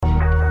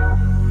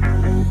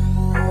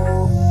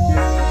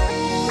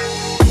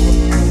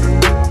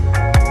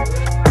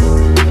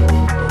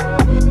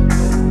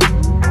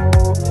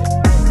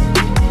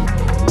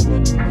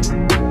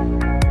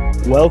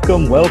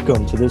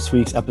Welcome to this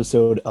week's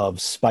episode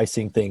of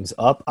Spicing Things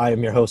Up. I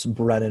am your host,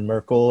 Brennan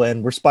Merkel,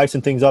 and we're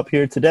spicing things up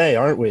here today,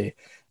 aren't we?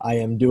 I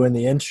am doing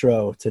the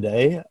intro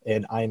today,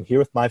 and I am here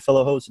with my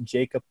fellow host,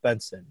 Jacob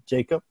Benson.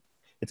 Jacob,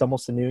 it's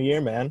almost a new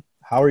year, man.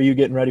 How are you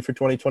getting ready for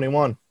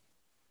 2021?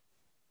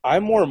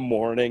 I'm more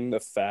mourning the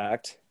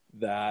fact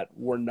that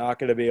we're not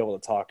going to be able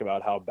to talk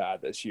about how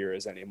bad this year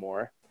is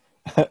anymore.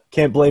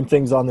 Can't blame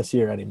things on this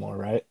year anymore,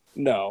 right?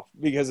 No,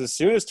 because as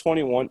soon as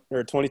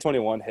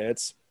 2021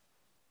 hits,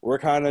 we're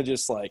kind of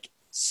just like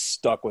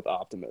stuck with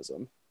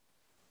optimism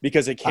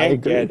because it can't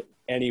get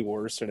any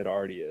worse than it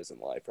already is in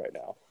life right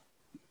now.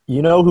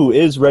 You know who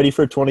is ready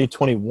for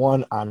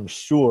 2021, I'm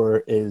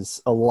sure,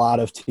 is a lot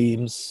of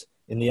teams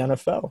in the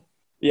NFL.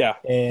 Yeah,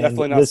 and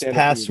definitely not this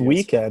past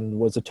weekend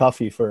was a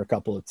toughie for a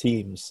couple of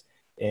teams.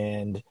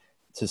 And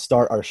to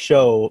start our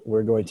show,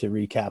 we're going to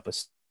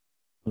recap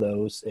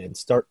those and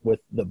start with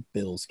the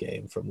Bills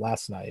game from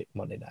last night,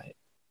 Monday night.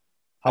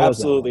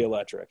 Absolutely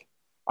electric.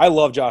 I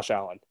love Josh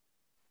Allen.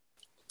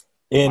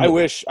 And I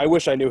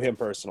wish I knew him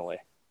personally.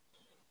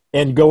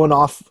 And going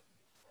off,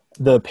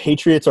 the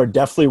Patriots are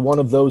definitely one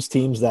of those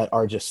teams that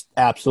are just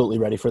absolutely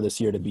ready for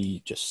this year to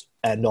be just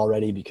end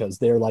already, because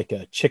they're like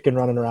a chicken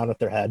running around with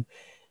their head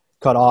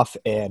cut off,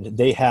 and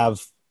they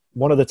have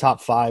one of the top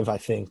 5, I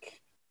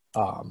think,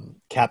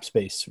 cap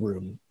space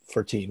room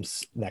for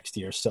teams next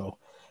year. So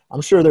I'm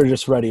sure they're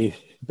just ready.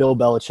 Bill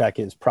Belichick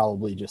is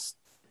probably just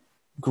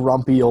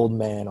grumpy old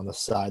man on the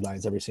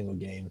sidelines every single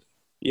game.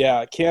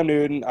 Yeah, Cam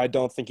Newton, I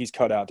don't think he's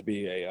cut out to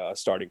be a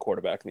starting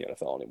quarterback in the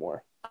NFL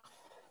anymore.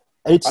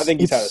 I think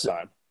he's had his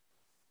time.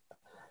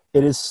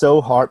 It is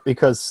so hard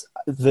because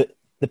the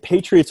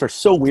Patriots are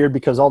so weird,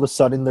 because all of a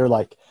sudden they're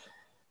like,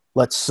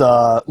 let's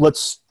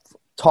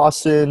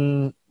toss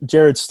in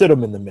Jared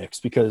Stidham in the mix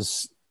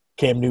because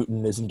Cam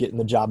Newton isn't getting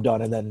the job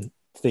done, and then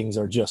things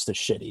are just as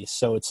shitty.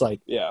 So it's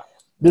like, yeah,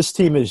 this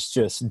team is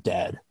just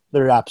dead.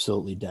 They're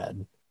absolutely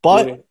dead.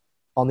 But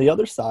on the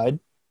other side,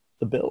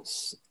 the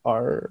Bills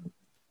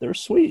they're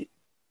sweet.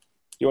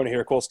 You want to hear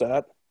a cool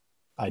stat?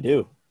 I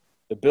do.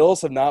 The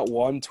Bills have not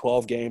won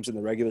 12 games in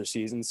the regular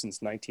season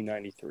since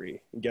 1993.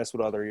 And guess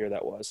what other year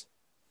that was?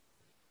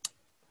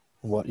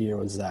 What year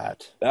was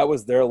that? That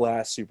was their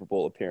last Super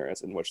Bowl appearance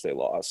in which they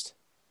lost.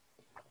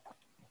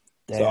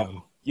 Damn.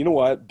 So, you know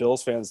what?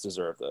 Bills fans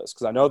deserve this,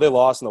 because I know they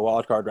lost in the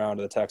wild card round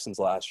to the Texans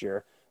last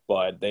year,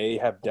 but they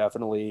have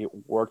definitely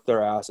worked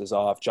their asses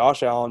off.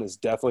 Josh Allen is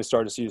definitely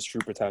starting to see his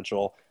true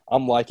potential.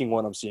 I'm liking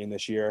what I'm seeing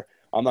this year.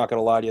 I'm not going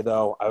to lie to you,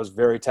 though. I was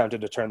very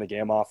tempted to turn the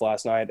game off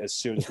last night as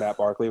soon as Matt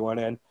Barkley went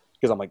in,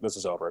 because I'm like, this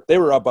is over. They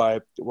were up by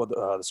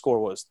the score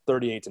was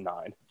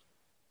 38-9. It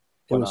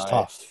was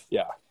tough.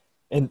 Yeah.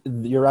 And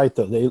you're right,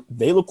 though.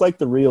 They look like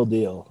the real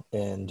deal,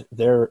 and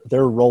they're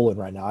rolling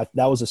right now.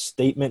 That was a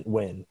statement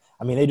win.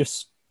 I mean, they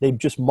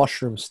just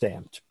mushroom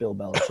stamped Bill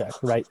Belichick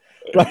right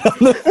on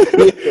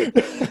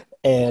the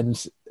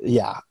and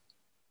yeah.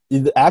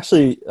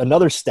 Actually,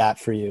 another stat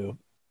for you,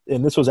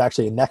 and this was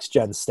actually a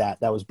next-gen stat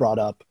that was brought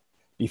up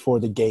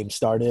before the game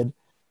started.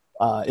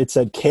 It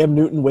said Cam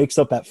Newton wakes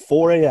up at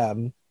 4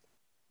 a.m.,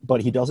 but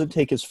he doesn't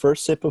take his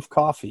first sip of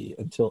coffee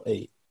until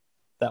 8.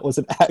 That was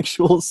an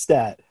actual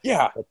stat.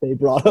 Yeah. That they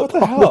brought up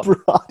on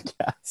the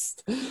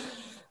broadcast.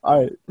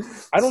 All right.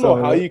 I don't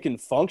know how you can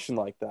function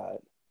like that.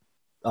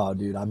 Oh,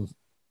 dude,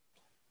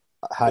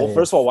 well,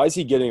 first of all, why is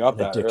he getting up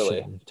that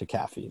early? To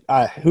caffeine.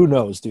 Who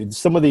knows, dude?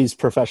 Some of these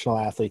professional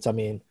athletes, I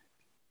mean,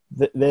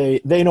 they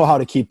know how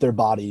to keep their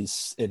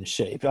bodies in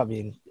shape. I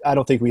mean, I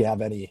don't think we have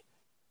any.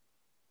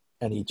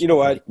 You know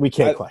what? We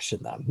can't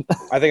question them.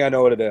 I think I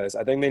know what it is.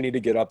 I think they need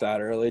to get up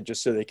that early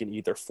just so they can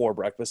eat their 4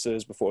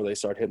 breakfasts before they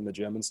start hitting the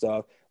gym and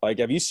stuff. Like,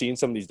 have you seen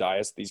some of these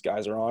diets these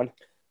guys are on?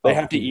 They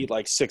have to eat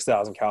like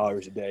 6,000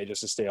 calories a day just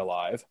to stay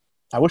alive.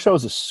 I wish I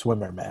was a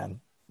swimmer,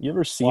 man. You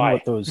ever seen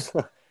what those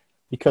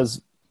 –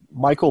 because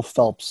Michael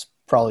Phelps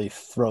probably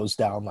throws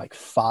down like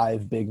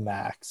 5 Big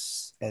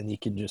Macs, and he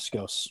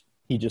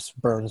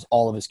just burns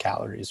all of his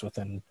calories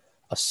within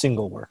a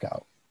single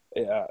workout.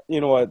 Yeah.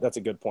 You know what? That's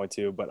a good point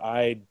too. But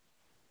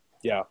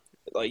yeah,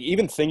 like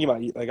even thinking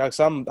about – like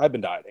I've been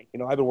dieting. You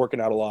know, I've been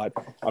working out a lot.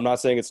 I'm not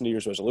saying it's a New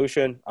Year's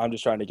resolution. I'm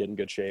just trying to get in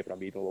good shape, and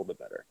I'm eating a little bit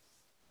better.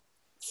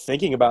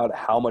 Thinking about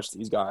how much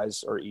these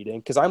guys are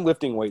eating, because I'm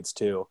lifting weights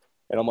too,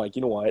 and I'm like,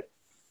 you know what?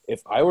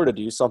 If I were to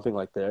do something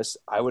like this,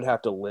 I would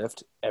have to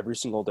lift every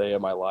single day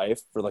of my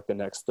life for like the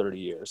next 30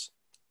 years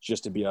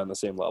just to be on the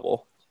same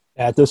level.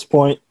 At this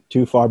point,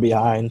 too far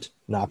behind.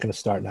 Not going to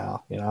start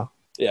now, you know?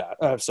 Yeah,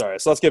 I'm sorry.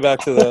 So let's get back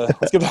to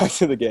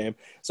the game.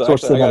 So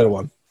what's another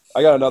one?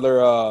 I got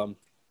another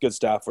good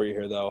stat for you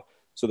here, though.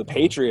 So the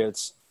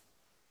Patriots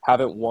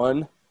haven't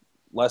won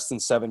less than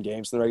 7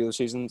 games in the regular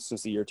season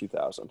since the year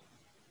 2000.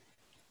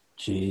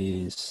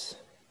 Jeez.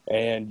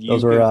 And you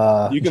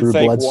can Drew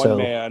thank Bledsoe. one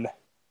man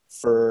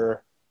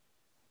for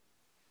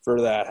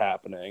that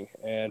happening,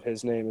 and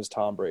his name is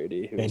Tom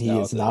Brady. And he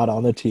is not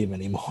on the team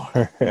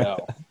anymore.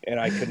 No, and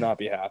I could not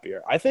be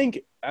happier. I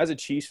think as a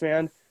Chiefs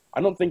fan,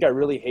 I don't think I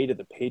really hated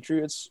the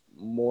Patriots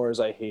more as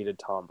I hated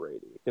Tom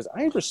Brady, because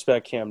I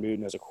respect Cam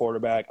Newton as a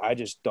quarterback. I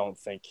just don't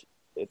think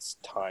it's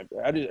time.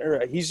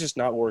 He's just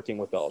not working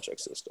with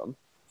Belichick's system.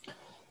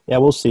 Yeah,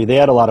 we'll see. They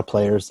had a lot of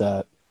players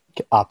that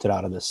opted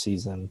out of this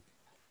season.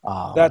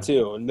 That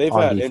too, and they've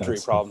had defense. injury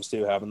problems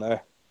too, haven't they?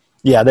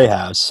 Yeah, they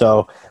have.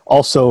 So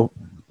also,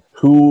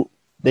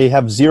 they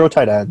have 0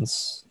 tight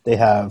ends. They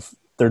have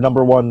their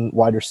number one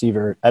wide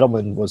receiver,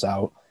 Edelman, was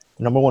out.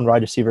 The number one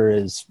wide receiver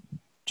is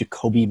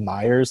Jacoby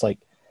Myers. Like,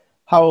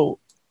 how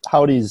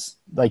does,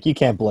 like, you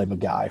can't blame a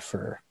guy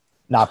for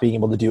not being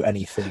able to do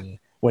anything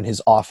when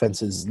his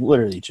offense is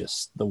literally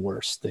just the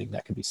worst thing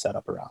that could be set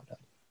up around him.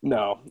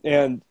 No,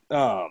 and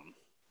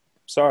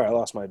sorry, I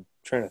lost my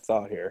train of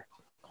thought here.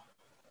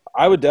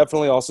 I would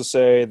definitely also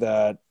say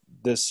that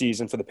this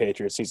season for the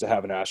Patriots needs to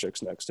have an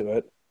asterisk next to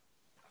it.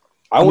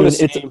 I would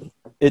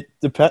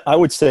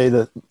say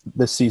that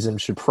this season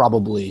should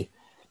probably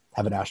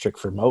have an asterisk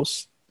for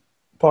most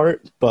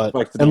part, but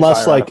like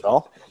unless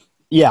NFL?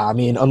 Yeah, I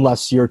mean,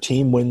 unless your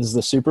team wins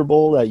the Super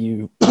Bowl that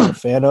you are a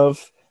fan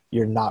of,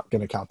 you're not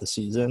going to count the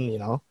season, you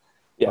know?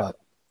 Yeah. But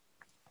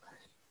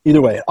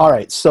either way, all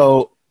right,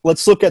 so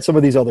let's look at some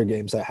of these other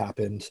games that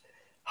happened.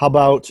 How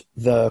about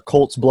the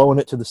Colts blowing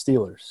it to the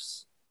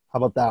Steelers? How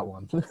about that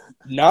one?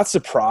 Not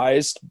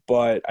surprised,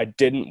 but I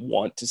didn't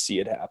want to see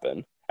it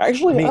happen.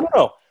 Actually, I don't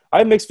know. I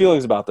have mixed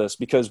feelings about this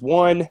because,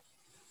 one,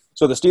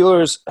 so the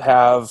Steelers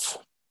have,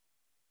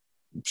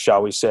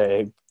 shall we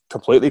say,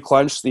 completely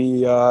clenched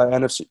the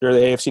NFC or the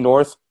AFC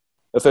North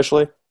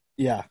officially.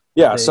 Yeah.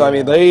 So I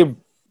mean,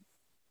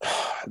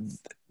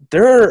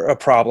 they're a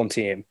problem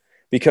team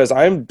because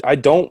I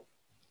don't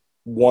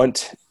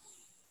want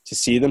to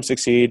see them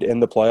succeed in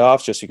the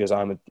playoffs just because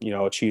I'm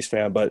a Chiefs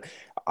fan, but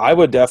I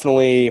would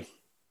definitely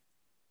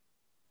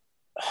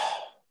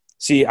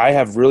see. I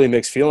have really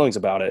mixed feelings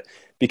about it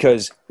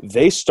because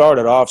they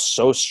started off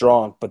so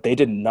strong, but they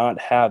did not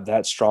have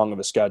that strong of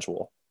a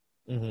schedule.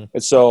 Mm-hmm.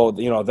 And so,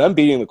 them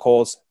beating the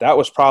Colts, that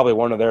was probably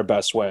one of their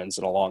best wins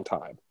in a long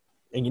time.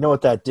 And you know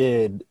what that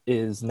did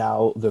is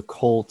now the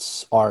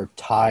Colts are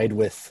tied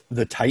with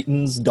the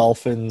Titans,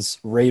 Dolphins,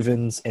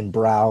 Ravens, and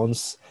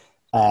Browns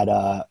at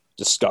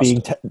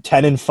disgusting being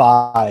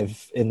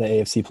 10-5 in the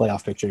AFC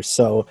playoff picture.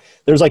 So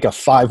there's like a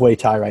 5-way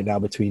tie right now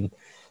between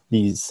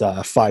these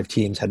 5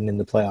 teams heading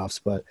into the playoffs.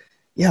 But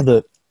yeah,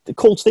 the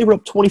Colts, they were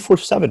up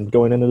 24-7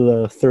 going into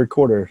the third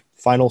quarter.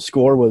 Final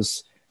score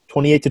was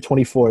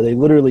 28-24. They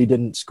literally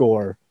didn't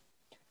score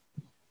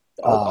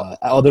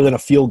other than a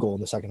field goal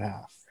in the second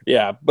half.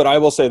 Yeah, but I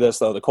will say this,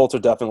 though. The Colts are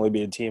definitely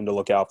be a team to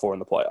look out for in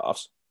the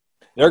playoffs.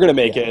 They're going to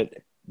make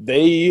it.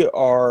 They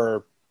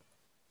are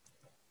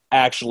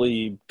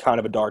actually kind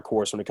of a dark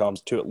horse when it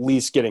comes to at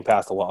least getting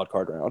past the wild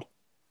card round.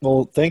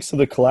 Well, thanks to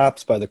the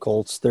collapse by the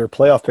Colts, their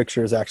playoff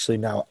picture is actually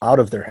now out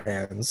of their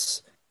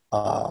hands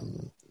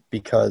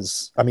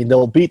because, I mean,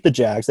 they'll beat the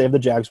Jags. They have the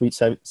Jags week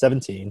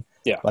 17.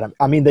 Yeah. But,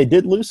 I mean, they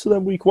did lose to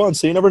them week 1,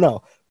 so you never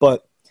know.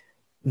 But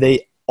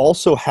they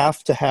also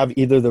have to have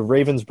either the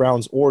Ravens,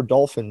 Browns, or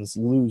Dolphins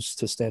lose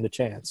to stand a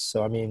chance.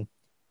 So, I mean,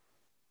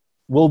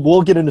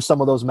 we'll get into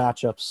some of those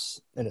matchups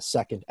in a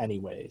second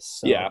anyways.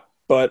 So. Yeah,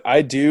 but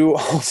I do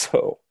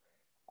also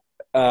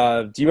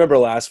do you remember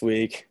last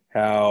week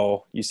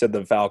how you said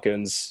the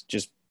Falcons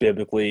just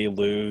biblically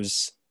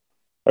lose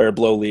or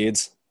blow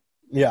leads?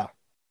 Yeah.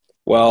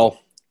 Well,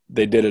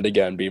 they did it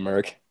again,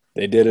 B-Merc.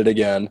 They did it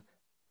again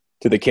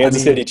to the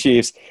Kansas City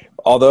Chiefs.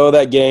 Although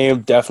that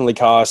game definitely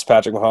cost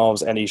Patrick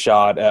Mahomes any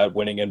shot at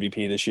winning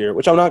MVP this year,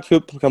 which I'm not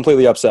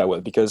completely upset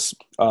with because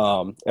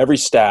every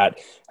stat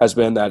has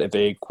been that if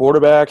a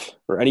quarterback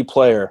or any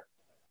player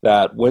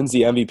that wins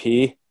the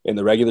MVP in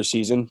the regular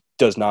season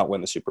does not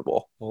win the Super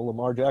Bowl. Well,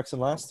 Lamar Jackson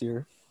last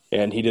year.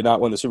 And he did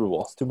not win the Super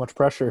Bowl. It's too much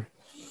pressure.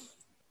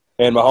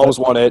 And Mahomes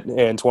won it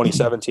in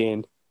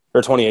 2017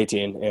 or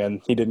 2018,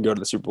 and he didn't go to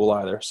the Super Bowl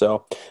either.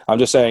 So I'm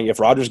just saying if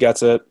Rodgers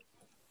gets it,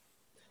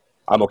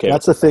 I'm okay.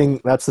 That's the thing.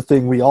 That's the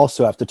thing we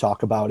also have to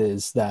talk about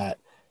is that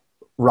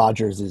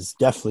Rodgers is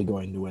definitely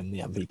going to win the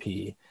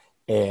MVP,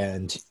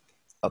 and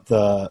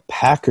the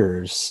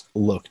Packers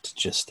looked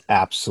just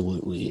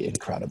absolutely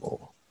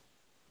incredible.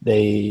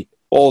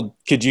 Well,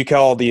 could you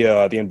call the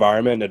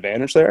environment an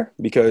advantage there?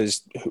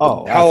 Because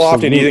how absolutely.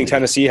 often do you think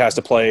Tennessee has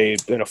to play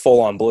in a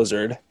full-on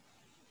blizzard?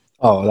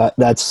 Oh,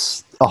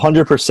 that's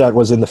 100%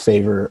 was in the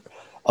favor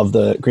of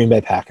the Green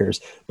Bay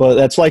Packers. But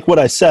that's like what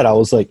I said. I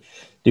was like,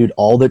 dude,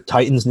 all the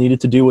Titans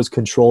needed to do was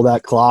control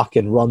that clock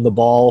and run the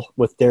ball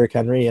with Derrick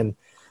Henry. And,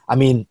 I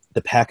mean,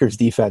 the Packers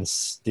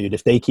defense, dude,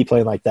 if they keep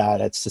playing like that,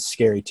 it's a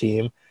scary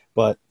team.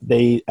 But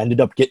they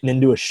ended up getting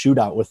into a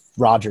shootout with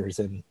Rodgers,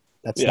 and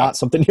that's not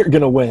something you're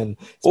going to win,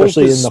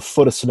 especially in the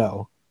foot of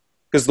snow.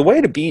 Because the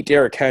way to beat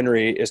Derrick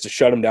Henry is to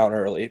shut him down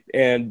early.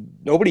 And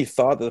nobody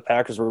thought that the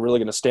Packers were really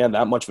going to stand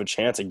that much of a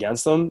chance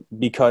against them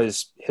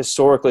because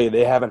historically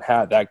they haven't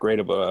had that great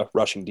of a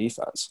rushing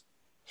defense.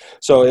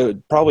 So it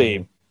would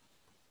probably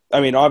 –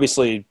 I mean,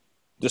 obviously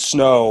the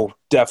snow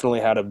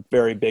definitely had a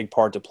very big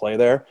part to play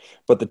there.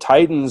 But the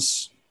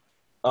Titans,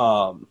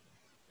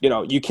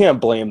 you can't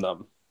blame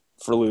them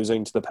for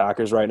losing to the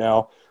Packers right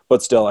now.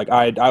 But still, like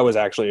I was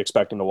actually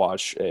expecting to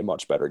watch a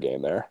much better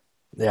game there.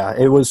 Yeah,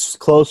 it was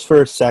close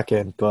for a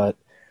second, but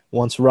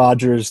once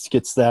Rodgers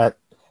gets that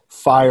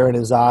fire in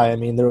his eye, I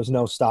mean, there was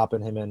no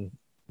stopping him and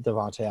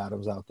Devontae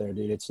Adams out there,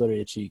 dude. It's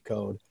literally a cheat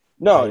code.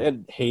 No, I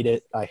hate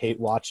it. I hate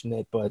watching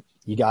it, but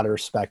you got to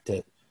respect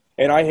it.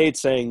 And I hate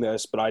saying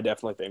this, but I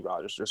definitely think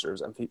Rodgers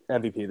deserves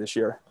MVP this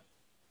year.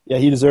 Yeah,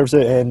 he deserves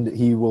it, and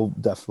he will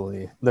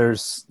definitely.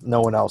 There's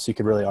no one else you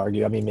could really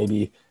argue. I mean,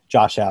 maybe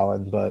Josh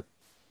Allen, but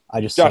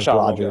I just think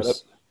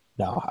Rodgers.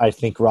 No, I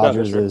think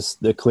Rodgers is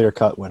the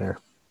clear-cut winner.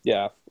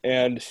 Yeah,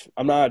 and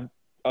I'm not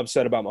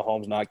upset about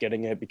Mahomes not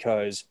getting it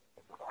because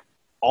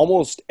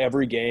almost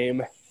every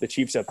game the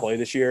Chiefs have played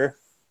this year,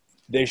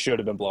 they should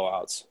have been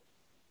blowouts.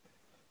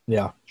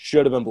 Yeah.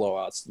 Should have been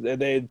blowouts.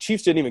 The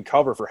Chiefs didn't even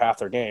cover for half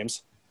their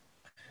games.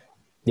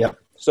 Yep.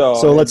 So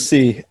let's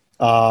see.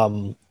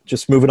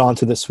 Just moving on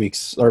to this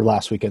week's or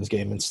last weekend's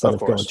game instead of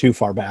going too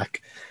far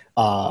back.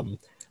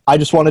 I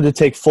just wanted to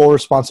take full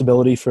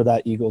responsibility for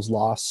that Eagles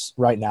loss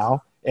right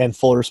now and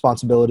full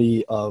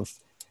responsibility of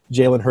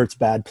Jalen Hurts'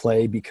 bad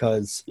play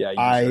because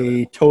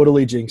I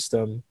totally jinxed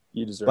him.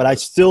 You deserve but it. I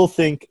still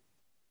think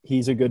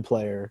he's a good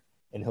player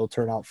and he'll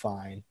turn out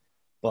fine.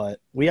 But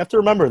we have to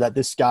remember that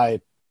this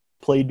guy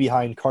played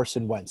behind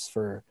Carson Wentz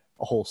for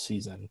a whole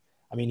season.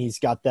 I mean, he's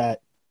got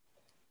that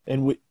 –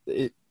 and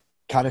it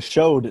kind of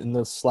showed in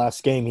this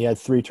last game. He had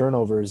 3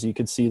 turnovers. You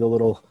could see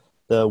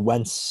the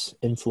Wentz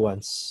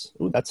influence.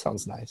 Ooh, that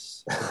sounds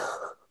nice.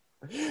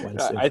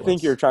 I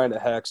think you're trying to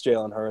hex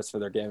Jalen Hurts for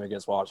their game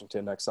against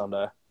Washington next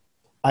Sunday.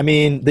 I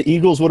mean, the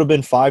Eagles would have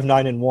been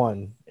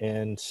 5-9-1,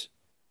 and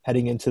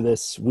heading into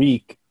this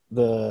week,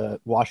 the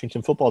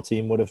Washington football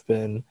team would have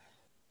been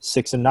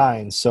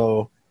 6-9.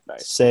 So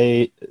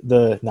say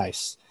the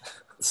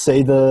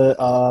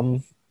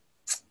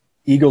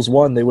Eagles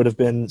won, they would have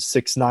been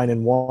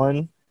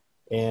 6-9-1,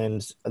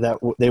 and that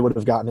they would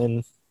have gotten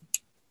in.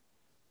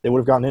 They would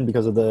have gotten in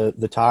because of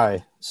the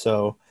tie.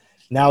 So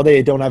now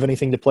they don't have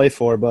anything to play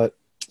for, but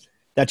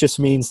that just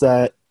means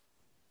that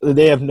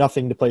they have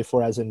nothing to play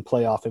for as in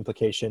playoff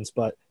implications,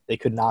 but they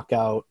could knock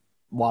out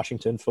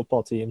Washington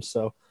football teams.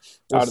 So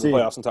out of the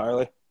playoffs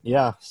entirely.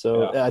 Yeah.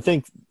 So I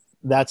think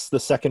that's the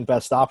second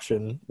best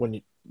option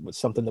with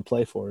something to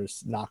play for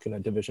is knocking a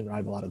division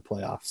rival out of the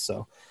playoffs.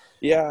 So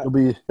yeah,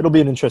 it'll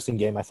be an interesting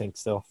game, I think.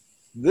 Still,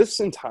 this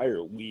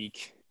entire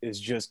week is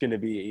just going to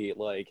be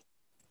like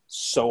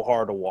so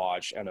hard to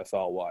watch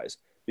NFL wise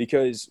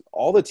because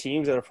all the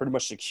teams that have pretty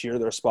much secured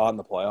their spot in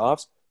the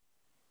playoffs,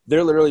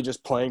 they're literally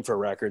just playing for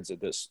records at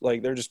this.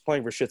 Like they're just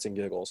playing for shits and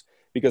giggles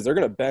because they're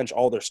going to bench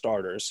all their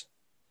starters.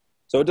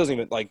 So it doesn't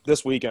even like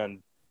this weekend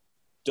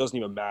doesn't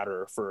even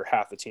matter for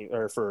half the team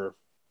or for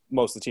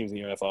most of the teams in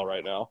the NFL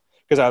right now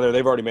because either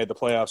they've already made the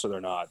playoffs or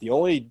they're not. The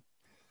only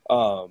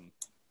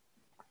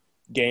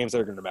games that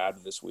are going to matter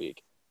this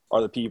week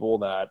are the people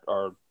that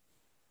are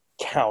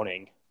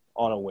counting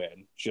on a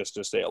win just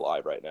to stay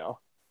alive right now.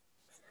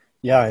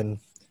 Yeah, and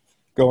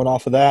going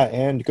off of that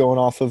and going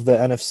off of the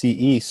NFC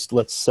East,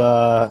 let's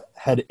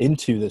head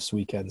into this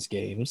weekend's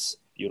games.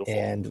 Beautiful.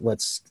 And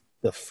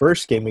the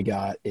first game we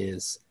got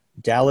is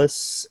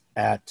Dallas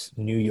at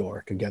New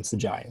York against the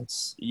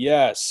Giants.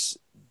 Yes,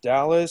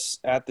 Dallas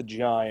at the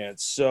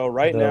Giants. So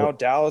now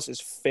Dallas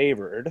is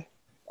favored.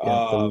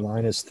 Yeah, the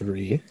line is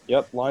 3.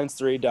 Yep, line's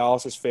 3.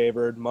 Dallas is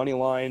favored. Money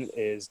line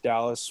is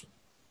Dallas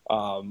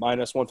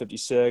minus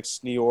 156,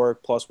 New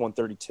York plus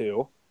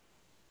 132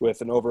 with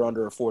an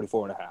over-under of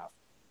 44.5.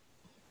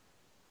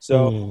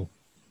 So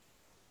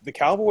the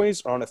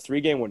Cowboys are on a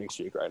 3-game winning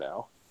streak right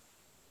now.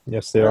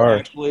 Yes, they are.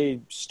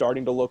 Actually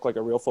starting to look like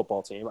a real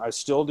football team. I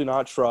still do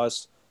not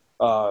trust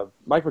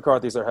Mike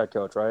McCarthy's their head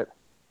coach, right?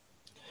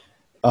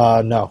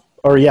 No.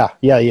 Or yeah,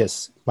 he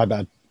is. My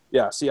bad.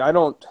 Yeah, see,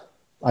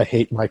 I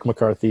hate Mike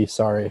McCarthy.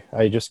 Sorry.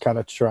 I just kind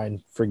of try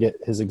and forget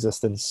his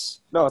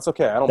existence. No, it's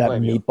okay. I don't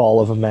blame you. That meatball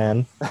of a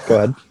man.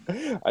 Go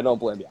ahead. I don't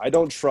blame you. I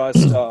don't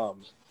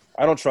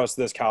trust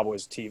this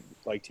Cowboys team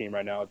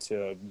right now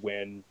to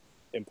win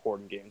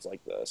important games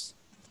like this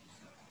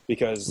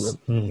because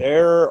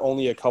they're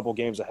only a couple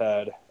games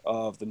ahead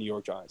of the New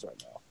York Giants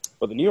right now.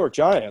 But the New York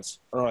Giants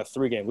are on a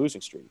 3-game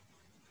losing streak.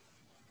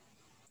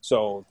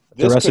 So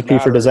this the recipe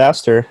for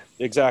disaster.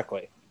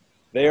 Exactly.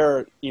 They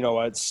are, at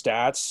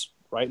stats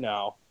right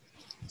now.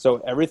 So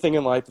everything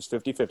in life is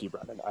 50-50,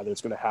 Brennan. Either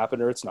it's going to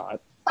happen or it's not.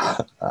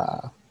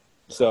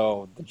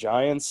 So the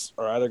Giants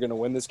are either going to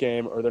win this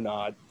game or they're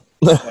not.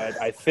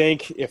 But I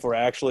think if we're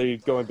actually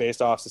going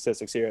based off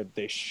statistics here,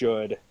 they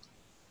should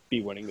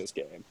be winning this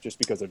game just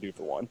because they're due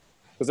for one.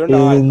 Because they're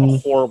not a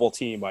horrible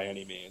team by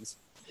any means.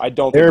 I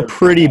don't think they're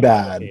pretty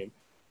bad.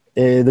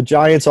 The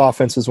Giants'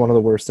 offense is one of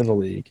the worst in the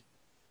league.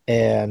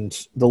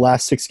 And the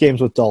last 6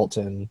 games with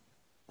Dalton,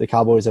 the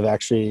Cowboys have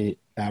actually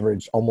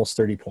averaged almost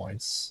 30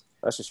 points.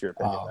 That's just your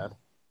opinion, man.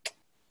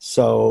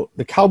 So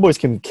the Cowboys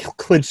can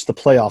clinch the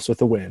playoffs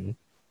with a win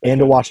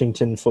and a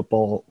Washington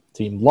football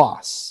team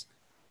loss.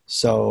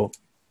 So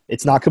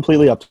it's not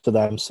completely up to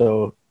them.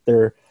 So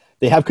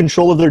they have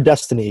control of their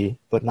destiny,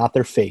 but not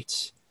their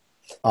fate.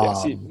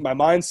 See, my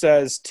mind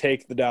says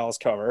take the Dallas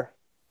cover.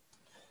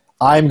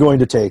 I'm going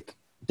to take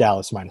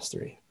Dallas minus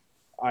 3.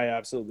 I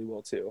absolutely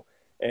will too.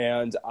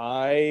 And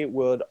I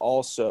would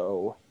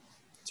also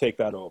take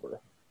that over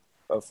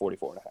of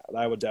 44.5.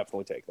 I would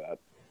definitely take that.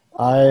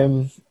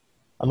 I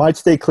might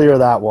stay clear of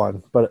that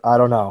one, but I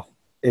don't know.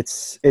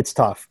 It's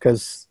tough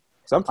because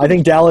I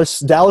think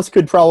Dallas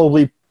could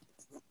probably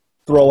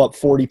throw up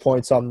 40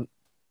 points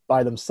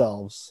by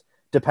themselves,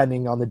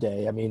 depending on the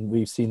day. I mean,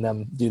 we've seen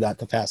them do that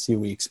the past few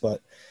weeks,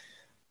 but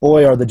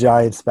boy, are the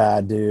Giants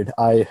bad, dude.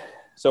 I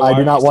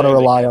do not want to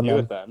rely on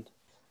them. Then?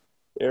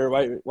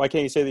 Why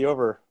can't you say the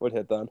over would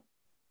hit then?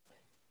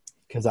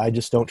 Because I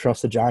just don't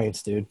trust the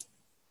Giants, dude.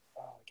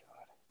 Oh, my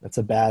God. That's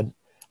a bad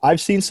 –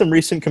 I've seen some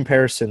recent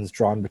comparisons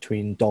drawn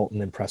between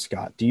Dalton and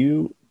Prescott. Do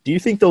you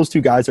think those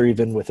two guys are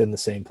even within the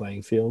same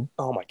playing field?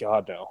 Oh, my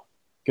God, no.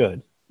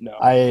 Good. No.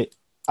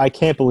 I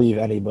can't believe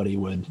anybody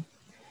would.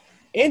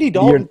 Andy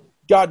Dalton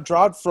got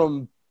dropped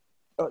from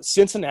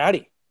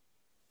Cincinnati.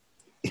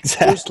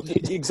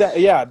 Exactly.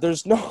 Yeah,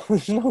 there's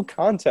no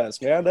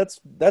contest, man.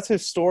 That's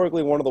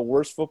historically one of the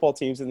worst football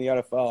teams in the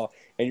NFL,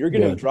 and you're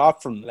getting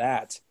dropped from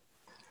that.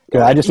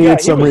 Good. I just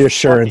needed some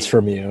reassurance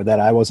from you that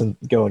I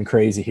wasn't going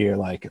crazy here.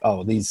 Like,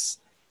 oh, these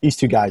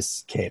two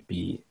guys can't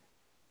be.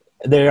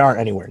 They aren't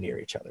anywhere near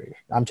each other.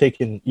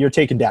 You're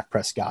taking Dak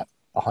Prescott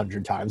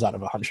 100 times out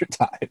of 100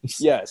 times.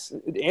 Yes,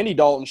 Andy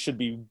Dalton should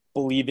be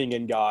believing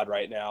in God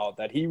right now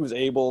that he was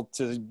able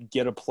to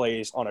get a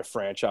place on a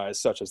franchise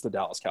such as the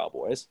Dallas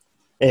Cowboys.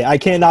 Hey, I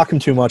can't knock him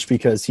too much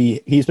because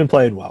he's been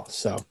playing well.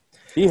 So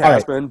he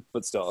has been,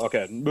 but still.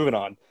 Okay, moving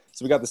on.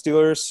 So we got the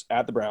Steelers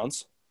at the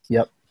Browns.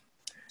 Yep.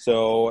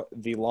 So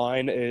the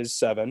line is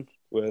 7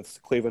 with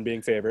Cleveland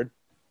being favored.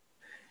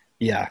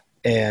 Yeah,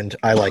 and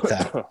I like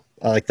that.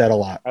 I like that a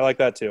lot. I like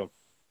that too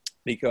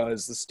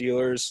because the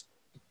Steelers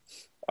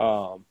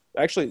so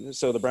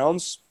the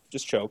Browns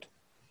just choked.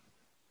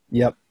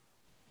 Yep.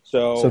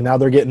 So now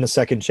they're getting a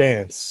second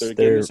chance. They're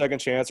getting a second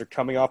chance. They're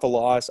coming off a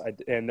loss,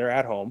 and they're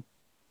at home.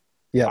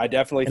 Yeah, I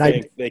definitely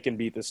think they can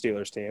beat the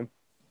Steelers team.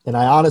 And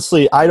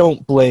I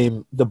don't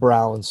blame the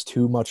Browns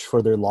too much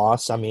for their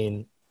loss. I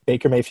mean,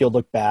 Baker Mayfield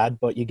looked bad,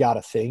 but you got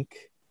to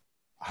think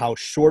how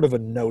short of a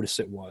notice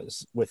it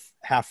was with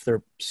half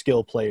their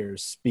skill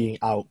players being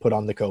out, put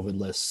on the COVID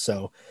list.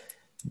 So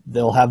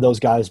they'll have those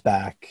guys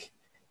back.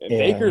 And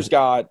Baker's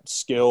got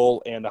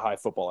skill and a high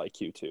football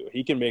IQ too.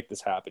 He can make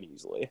this happen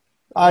easily.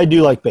 I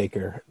do like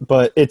Baker,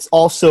 but it's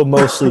also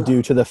mostly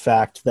due to the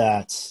fact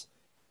that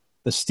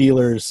the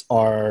Steelers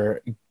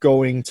are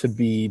going to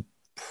be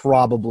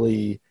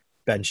probably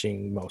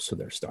benching most of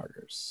their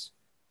starters.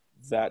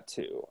 That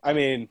too. I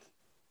mean,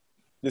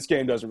 this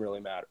game doesn't really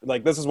matter.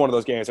 Like, this is one of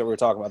those games that we were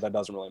talking about that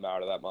doesn't really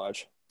matter that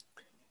much.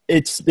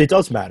 It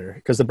does matter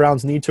because the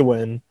Browns need to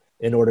win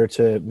in order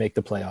to make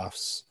the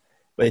playoffs.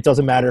 But it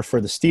doesn't matter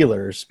for the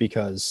Steelers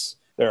because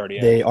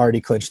they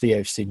already clinched the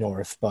AFC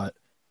North. But,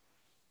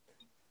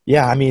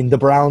 yeah, I mean, the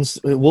Browns,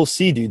 we'll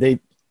see, dude.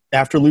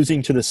 After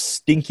losing to the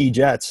stinky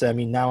Jets, I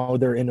mean, now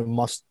they're in a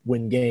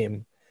must-win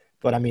game.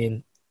 But, I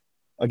mean,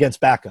 against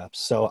backups.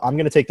 So I'm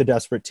going to take the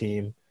desperate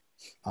team.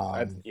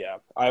 I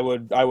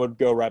would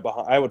go right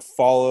behind. I would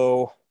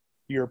follow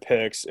your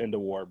picks into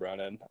war,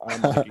 Brennan.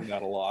 I'm thinking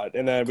that a lot.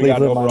 And then we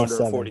got over under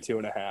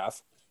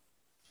 42.5.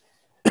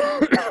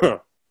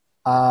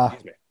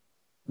 Excuse me.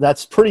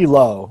 That's pretty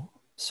low.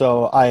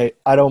 So I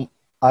don't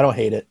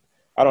hate it.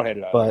 I don't hate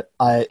it either. But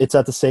it's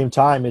at the same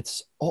time,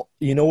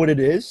 you know what it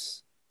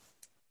is?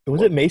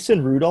 Was it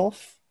Mason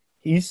Rudolph?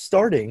 He's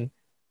starting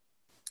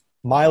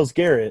Myles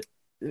Garrett.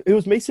 It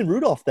was Mason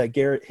Rudolph that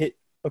Garrett hit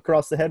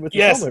across the head with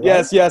the helmet,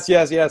 right?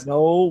 Yes.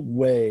 No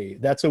way.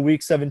 That's a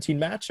Week 17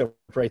 matchup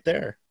right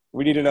there.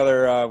 We need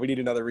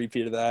another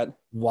repeat of that.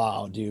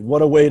 Wow, dude.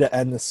 What a way to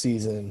end the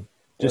season.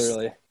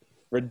 Literally.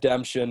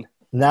 Redemption.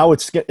 Now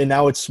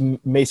it's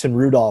Mason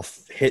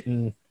Rudolph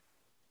hitting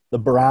the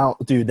Brown.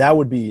 Dude, that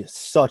would be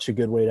such a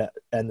good way to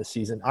end the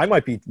season. I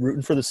might be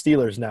rooting for the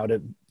Steelers now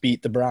to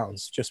beat the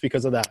Browns just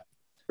because of that.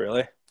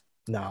 Really?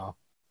 No.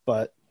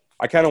 But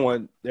I kind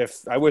of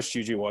I wish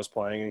Juju was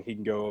playing and he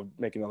can go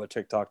make another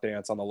TikTok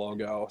dance on the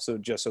logo. So the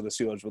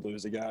Steelers would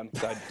lose again.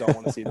 I don't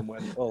want to see them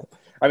win. Well,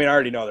 I mean, I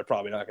already know they're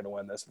probably not going to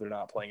win this if they're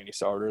not playing any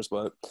starters,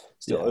 but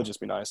still, it would just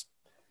be nice.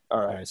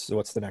 All right. So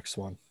what's the next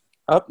one?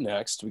 Up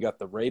next, we got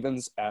the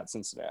Ravens at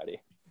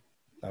Cincinnati.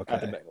 Okay.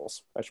 At the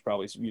Bengals. I should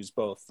probably use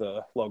both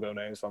the logo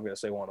names, so I'm going to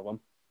say one of them.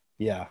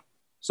 Yeah.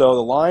 So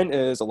the line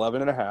is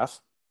 11.5.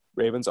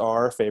 Ravens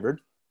are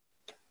favored.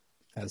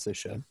 As they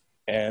should.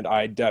 And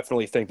I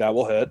definitely think that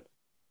will hit.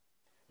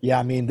 Yeah,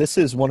 I mean, this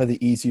is one of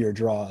the easier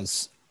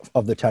draws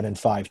of the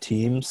 10-5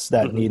 teams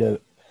that need a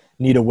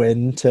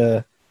win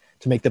to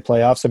make the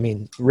playoffs. I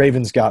mean,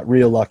 Ravens got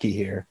real lucky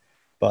here,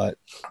 but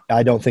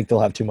I don't think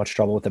they'll have too much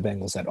trouble with the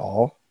Bengals at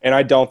all. And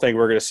I don't think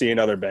we're going to see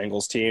another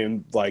Bengals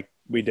team like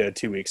we did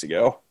 2 weeks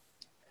ago.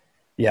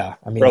 Yeah,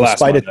 I mean,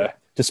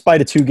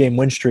 despite a 2-game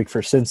win streak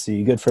for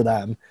Cincy, good for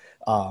them.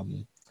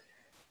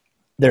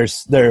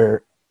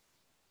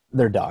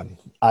 They're done.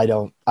 I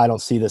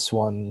don't see this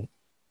one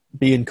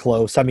being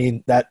close. I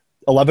mean, that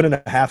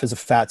 11.5 is a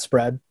fat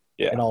spread.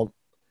 Yeah. And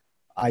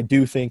I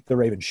do think the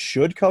Ravens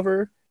should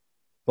cover,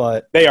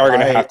 but they are going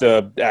to have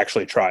to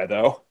actually try,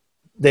 though.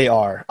 They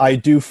are. I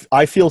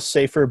feel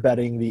safer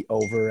betting the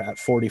over at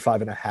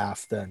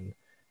 45.5 than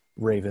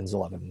Ravens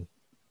 11.5.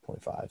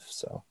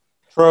 So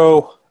True.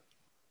 All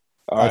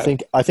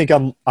right. I think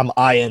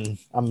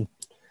I'm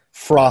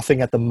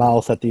frothing at the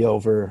mouth at the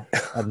over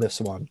on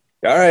this one.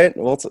 All right.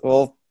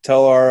 We'll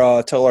tell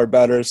our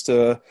bettors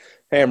to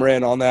hammer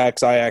in on that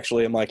because I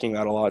actually am liking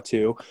that a lot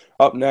too.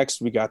 Up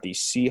next, we got the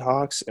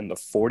Seahawks and the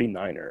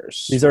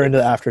 49ers. These are into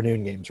the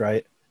afternoon games,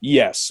 right?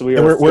 Yes, we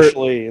are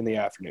officially in the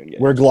afternoon game.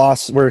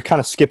 We're kind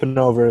of skipping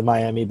over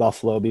Miami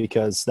Buffalo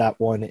because that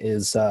one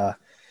is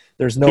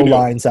there's no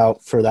lines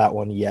out for that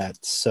one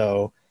yet.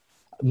 So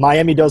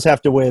Miami does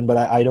have to win, but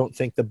I don't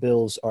think the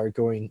Bills are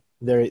going.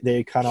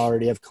 They kind of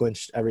already have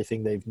clinched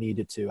everything they've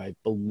needed to, I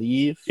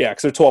believe. Yeah,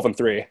 because they're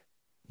 12-3.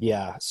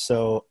 Yeah,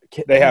 so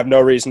they have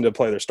no reason to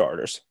play their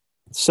starters.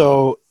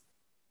 So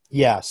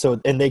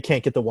and they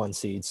can't get the 1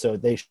 seed, so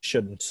they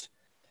shouldn't.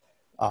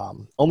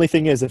 Only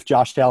thing is, if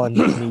Josh Allen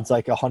needs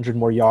like 100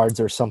 more yards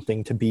or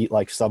something to beat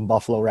like some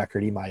Buffalo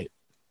record, he might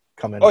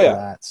come in for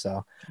that.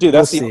 So, dude,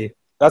 that's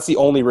the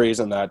only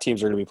reason that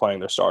teams are going to be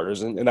playing their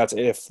starters, and that's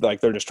if like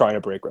they're just trying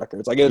to break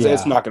records. Like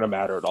it's not going to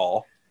matter at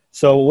all.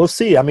 So we'll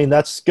see. I mean,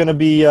 that's going to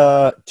be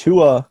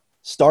Tua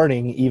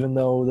starting, even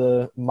though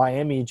the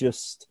Miami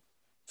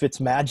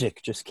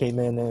Fitzmagic just came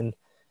in and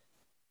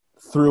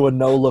threw a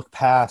no-look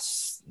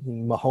pass,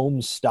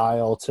 Mahomes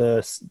style,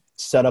 to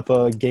set up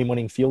a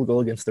game-winning field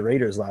goal against the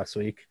Raiders last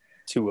week.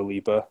 Tua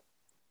Lipa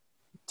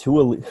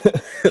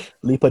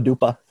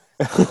Dupa.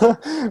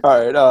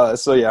 All right.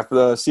 So, yeah, for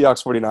the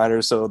Seahawks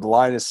 49ers, so the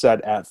line is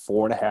set at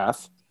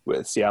 4.5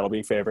 with Seattle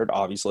being favored,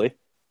 obviously.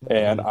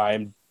 And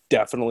I'm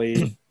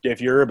definitely, if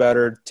you're a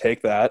bettor,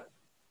 take that.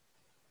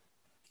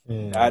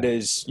 That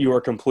is, you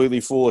are completely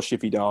foolish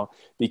if you don't,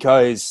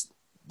 because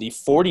the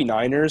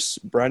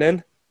 49ers,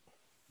 Brennan,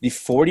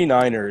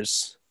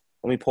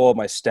 let me pull up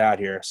my stat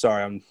here.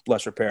 Sorry, I'm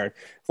less prepared.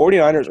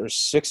 49ers are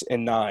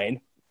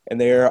 6-9,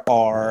 and they are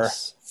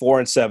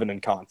 4-7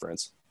 in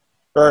conference.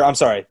 Or I'm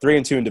sorry,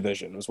 3-2 in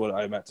division was what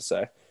I meant to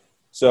say.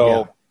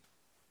 So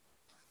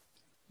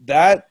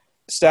that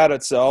stat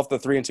itself, the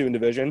 3-2 in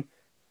division,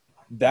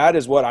 that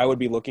is what I would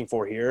be looking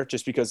for here,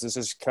 just because this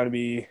is kind of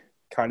a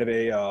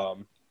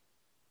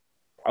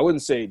I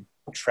wouldn't say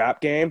trap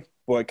game,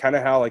 but kind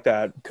of how like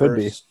that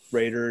first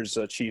Raiders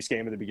Chiefs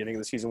game at the beginning of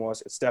the season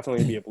was. It's definitely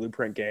going to be a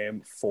blueprint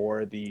game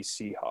for the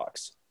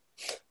Seahawks.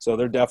 So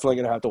they're definitely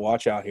going to have to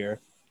watch out here.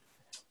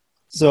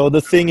 So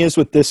the thing is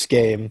with this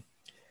game,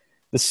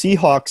 the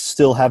Seahawks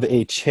still have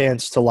a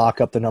chance to lock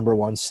up the number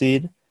 1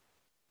 seed.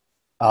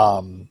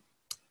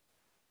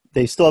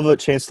 They still have a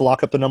chance to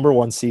lock up the number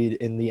 1 seed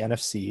in the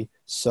NFC.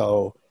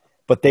 So,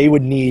 but they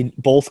would need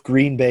both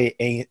Green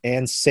Bay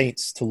and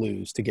Saints to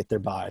lose to get their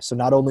bye. So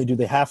not only do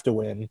they have to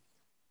win,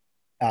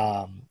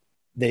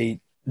 they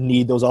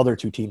need those other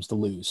 2 teams to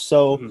lose.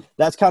 So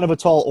that's kind of a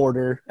tall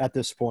order at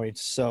this point.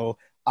 So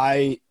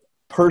I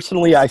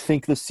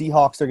think the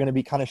Seahawks are going to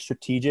be kind of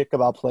strategic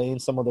about playing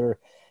some of their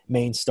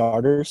main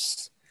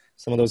starters,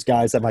 some of those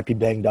guys that might be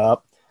banged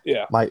up.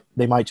 Yeah.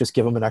 They might just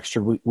give them an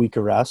extra week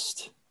of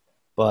rest,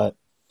 but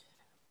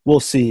we'll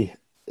see.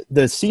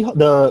 The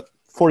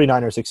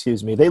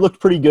 49ers, they looked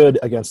pretty good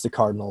against the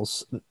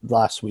Cardinals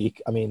last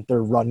week. I mean,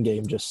 their run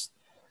game just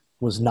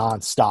was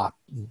nonstop.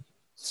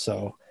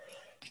 So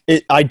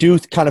I do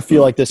kind of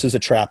feel like this is a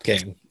trap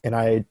game, and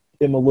I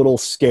am a little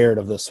scared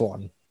of this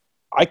one.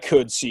 I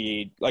could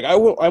see, like, I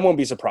won't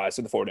be surprised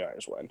if the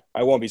 49ers win.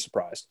 I won't be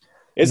surprised.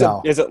 Is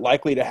it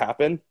likely to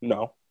happen?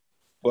 No.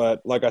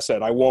 But like I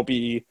said, I won't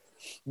be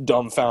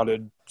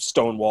dumbfounded,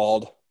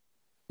 stonewalled,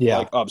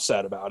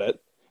 upset about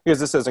it, because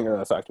this isn't going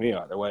to affect me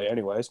either way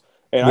anyways.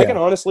 And I can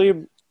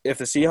honestly, if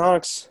the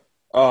Seahawks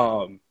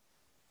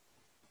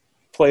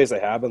play as they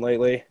have been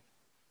lately,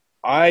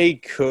 I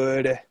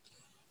could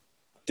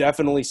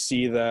definitely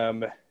see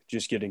them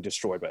just getting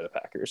destroyed by the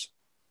Packers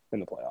in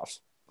the playoffs.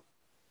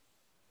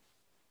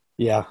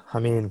 Yeah, I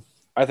mean,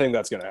 I think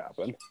that's going to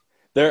happen.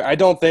 I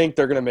don't think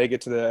they're going to make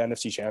it to the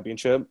NFC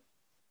Championship,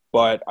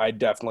 but I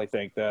definitely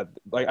think that,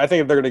 I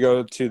think if they're going to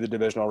go to the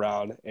divisional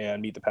round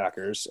and meet the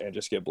Packers and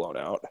just get blown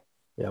out.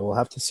 Yeah, we'll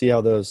have to see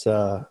how those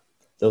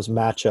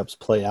matchups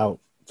play out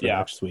for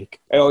next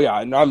week. Oh yeah,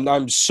 and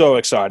I'm so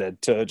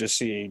excited to just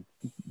see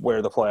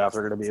where the playoffs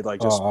are going to be.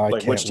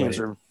 Which teams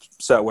are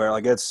set where.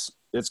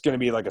 It's going to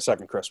be like a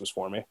second Christmas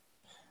for me.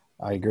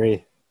 I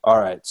agree. All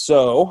right,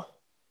 so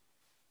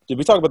did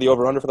we talk about the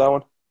over/under for that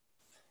one?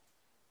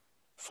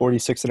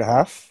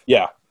 46.5?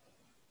 Yeah.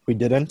 We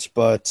didn't,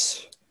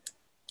 but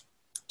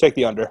take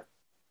the under.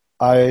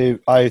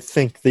 I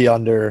think the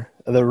under.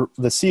 The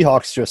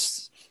Seahawks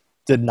just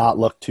did not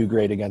look too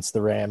great against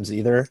the Rams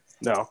either.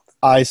 No.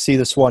 I see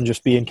this one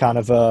just being kind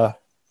of a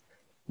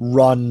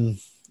run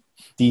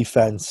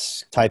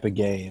defense type of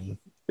game.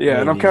 Yeah, maybe.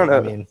 And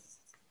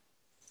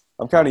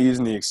I'm kind of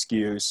using the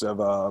excuse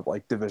of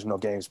divisional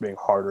games being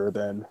harder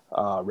than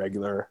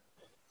regular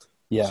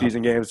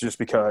season games just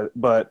because,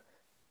 but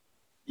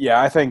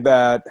yeah, I think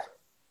that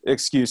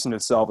excuse in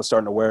itself is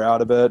starting to wear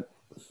out a bit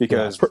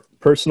because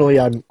personally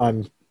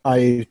I'm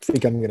I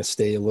think I'm going to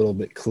stay a little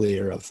bit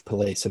clear of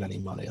placing any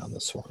money on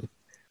this one.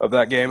 Of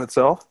that game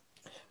itself?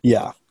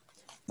 Yeah,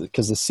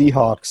 because the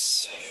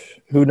Seahawks,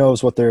 who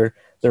knows what their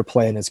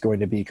plan is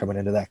going to be coming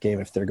into that game,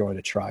 if they're going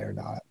to try or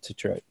not to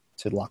try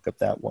to lock up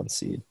that 1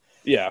 seed.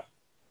 Yeah.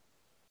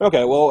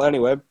 Okay, well,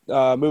 anyway,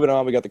 moving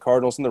on, we got the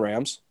Cardinals and the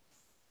Rams.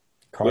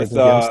 Cardinals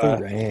against the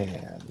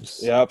Rams.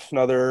 Yep,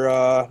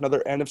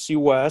 another NFC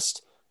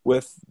West,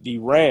 with the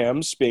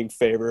Rams being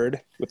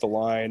favored with the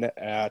line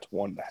at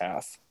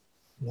 1.5.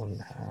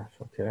 1.5,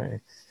 okay.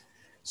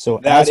 So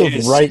that as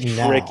of right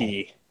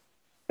tricky. now,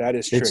 that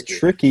is tricky. It's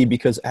tricky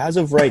because as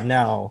of right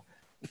now,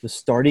 the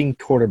starting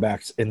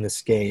quarterbacks in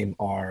this game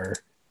are,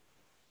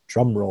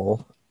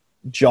 drumroll,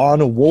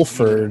 John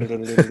Wolford.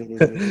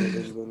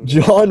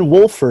 John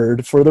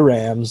Wolford for the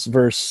Rams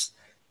versus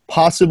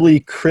possibly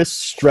Chris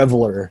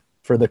Streveler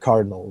for the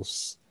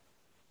Cardinals.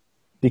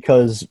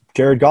 Because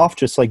Jared Goff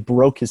just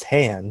broke his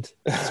hand.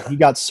 So he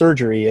got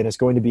surgery and is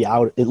going to be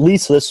out at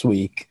least this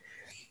week,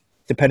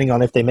 depending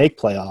on if they make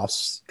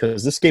playoffs,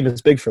 because this game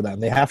is big for them.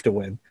 They have to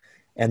win.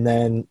 And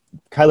then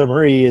Kyler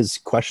Murray is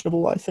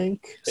questionable, I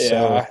think.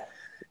 Yeah. So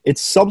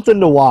it's something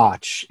to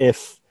watch.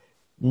 If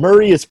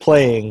Murray is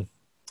playing,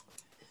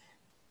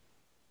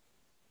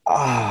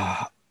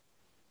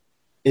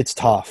 it's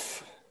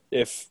tough.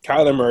 If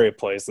Kyler Murray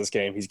plays this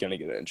game, he's going to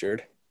get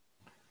injured.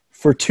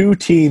 For two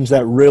teams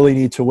that really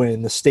need to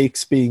win, the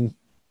stakes being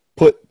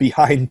put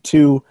behind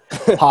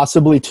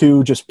possibly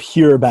two just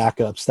pure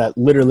backups that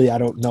literally I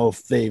don't know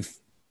if they've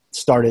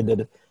started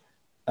a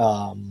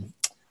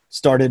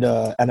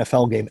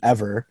NFL game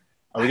ever.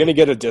 Are we going to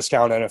get a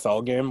discount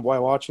NFL game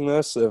while watching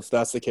this, if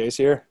that's the case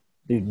here?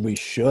 Dude, we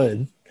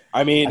should.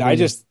 I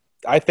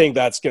think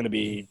that's going to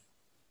be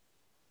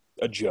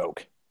a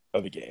joke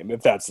of a game,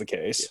 if that's the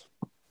case.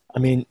 I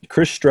mean,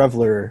 Chris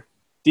Streveler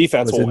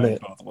defense will win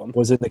both of them.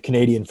 Was in the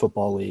Canadian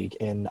Football League,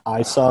 and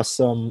I saw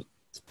some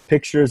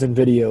pictures and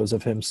videos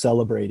of him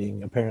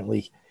celebrating.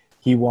 Apparently,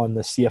 he won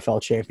the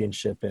CFL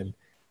championship, and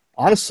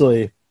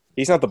honestly,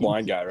 he's not the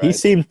blind guy, right? He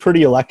seemed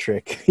pretty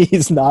electric.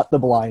 He's not the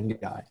blind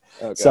guy.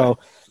 Okay. So,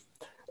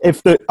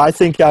 I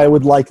think I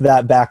would like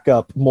that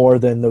backup more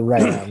than the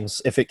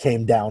Rams if it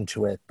came down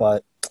to it.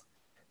 But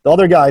the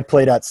other guy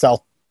played at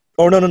South.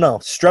 Oh no!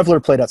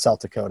 Streveler played at South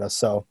Dakota,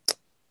 so.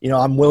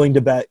 I'm willing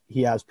to bet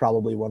he has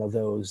probably one of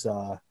those,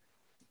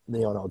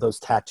 those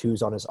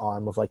tattoos on his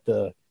arm of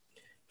the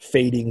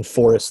fading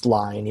forest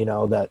line,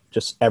 that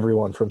just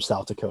everyone from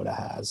South Dakota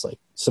has,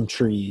 some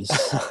trees.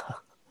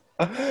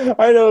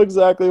 I know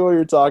exactly what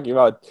you're talking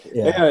about.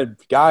 Yeah. Man,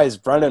 guys,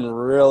 Brennan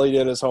really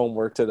did his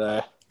homework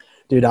today.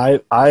 Dude, I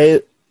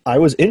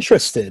was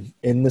interested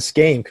in this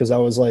game because I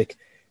was like,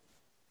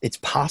 it's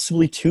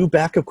possibly two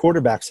backup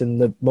quarterbacks in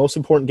the most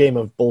important game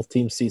of both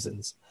team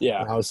seasons.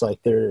 Yeah. And I was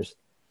like, There's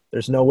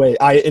no way.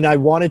 I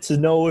wanted to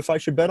know if I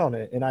should bet on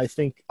it. And I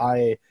think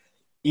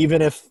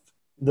even if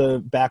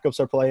the backups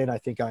are playing, I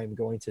think I'm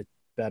going to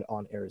bet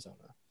on Arizona.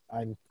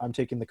 I'm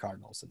taking the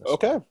Cardinals in this.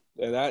 Okay.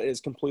 And that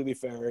is completely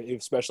fair,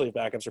 especially if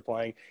backups are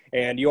playing.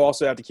 And you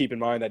also have to keep in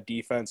mind that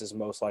defense is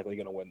most likely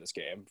going to win this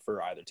game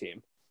for either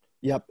team.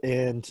 Yep.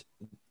 And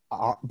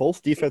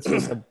both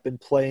defenses have been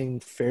playing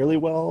fairly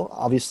well.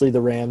 Obviously,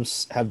 the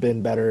Rams have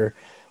been better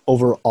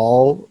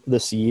overall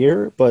this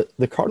year, but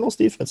the Cardinals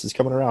defense is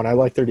coming around. I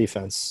like their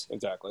defense.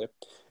 Exactly.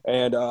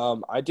 And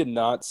I did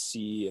not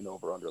see an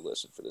over-under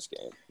listed for this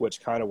game,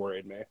 which kind of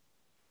worried me.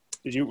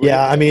 Did you?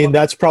 Yeah, I mean,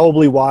 that's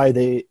probably why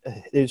it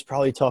was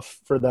probably tough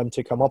for them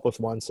to come up with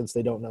one since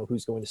they don't know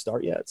who's going to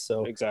start yet.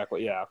 So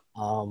exactly, yeah.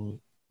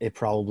 It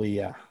probably,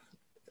 yeah.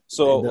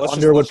 So the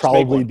under would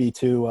probably be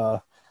too.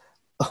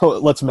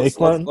 Let's make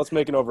one. Let's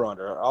make an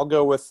over-under. I'll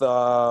go with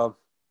let's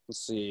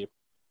see.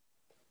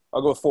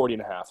 I'll go with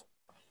 40.5.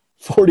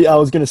 40, I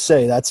was going to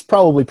say, that's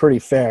probably pretty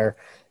fair.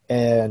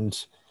 And,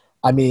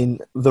 I mean,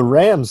 the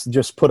Rams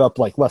just put up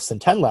less than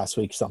 10 last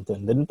week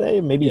something, didn't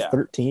they? Maybe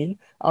 13?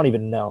 I don't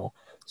even know.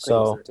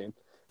 So 13.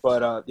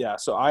 But,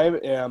 so I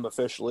am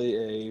officially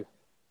a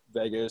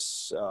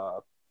Vegas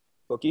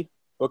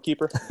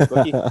bookkeeper.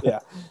 Yeah.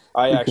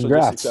 I actually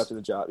just accepted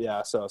the job.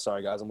 Yeah, so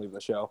sorry, guys, I'm leaving the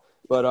show.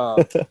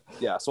 But,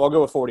 yeah, so I'll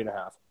go with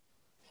 40.5.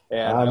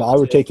 And I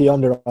would take the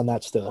under on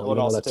that still. I would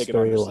also take it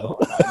under low.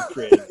 I'm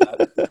creating that.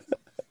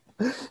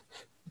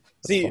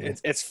 See,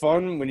 it's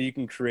fun when you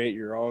can create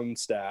your own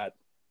stat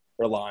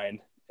or line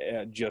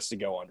just to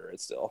go under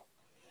it still.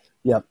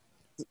 Yep.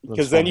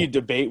 Because then you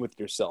debate with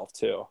yourself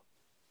too.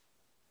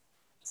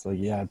 So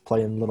yeah,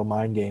 playing little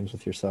mind games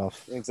with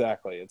yourself.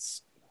 Exactly.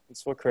 It's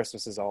what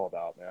Christmas is all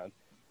about, man.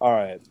 All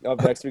right. Up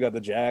next we got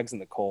the Jags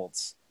and the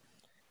Colts.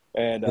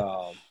 And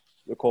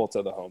the Colts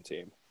are the home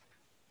team.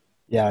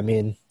 Yeah, I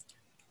mean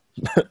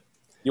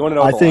you want to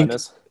know what the line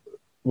is?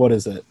 What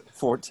is it?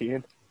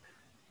 14.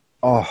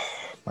 Oh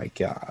my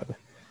God.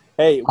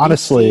 Hey,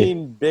 honestly, we've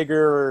seen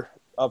bigger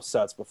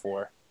upsets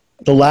before.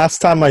 The last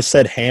time I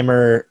said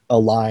hammer a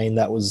line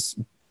that was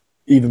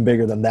even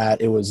bigger than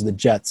that, it was the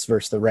Jets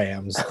versus the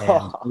Rams,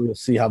 and we'll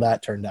see how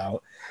that turned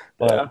out.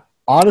 But yeah.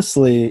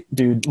 Honestly,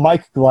 dude,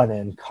 Mike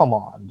Glennon, come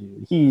on,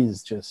 dude.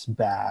 He's just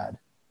bad.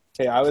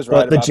 Hey, I was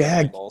right But the about the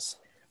Bengals.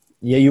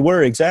 Yeah, you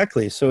were,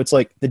 exactly. So it's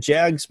like the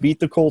Jags beat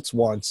the Colts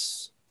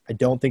once. I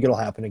don't think it'll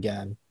happen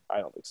again. I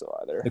don't think so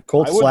either. The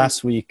Colts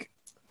last week.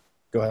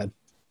 Go ahead.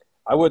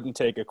 I wouldn't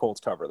take a Colts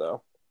cover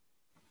though.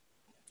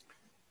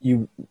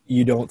 You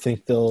don't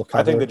think they'll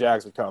cover? I think the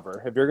Jags would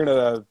cover. If you're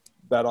gonna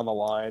bet on the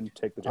line,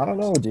 take the Jags. I don't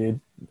know, dude.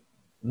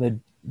 The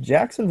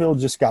Jacksonville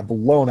just got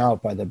blown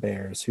out by the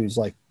Bears, who's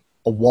like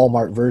a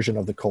Walmart version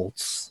of the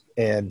Colts.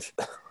 And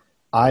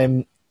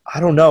I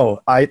don't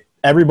know.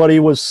 Everybody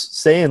was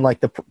saying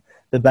like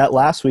the bet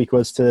last week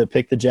was to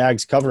pick the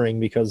Jags covering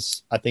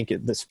because I think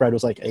the spread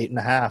was like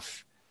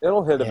 8.5.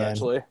 It'll hit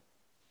eventually.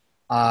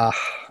 I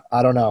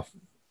don't know.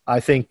 I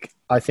think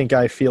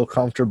I feel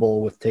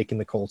comfortable with taking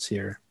the Colts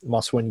here.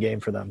 Must-win game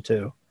for them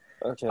too.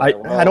 Okay.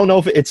 I don't know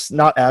if it's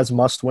not as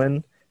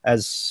must-win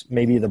as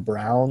maybe the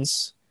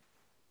Browns,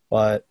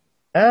 but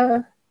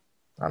I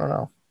don't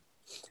know.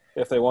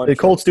 If they won, the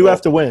Colts do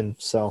have to win.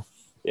 So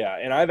yeah,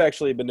 and I've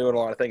actually been doing a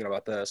lot of thinking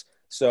about this.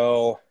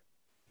 So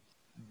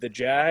the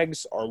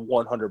Jags are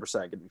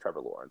 100% getting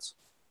Trevor Lawrence,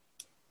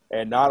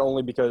 and not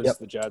only because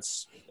the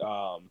Jets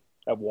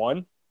have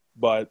won,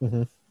 but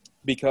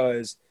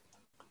because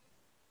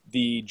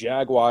the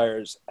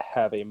Jaguars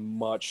have a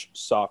much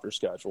softer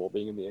schedule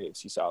being in the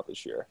AFC South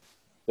this year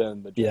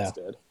than the Jets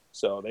did.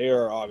 So they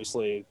are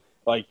obviously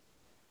like,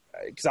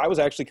 because I was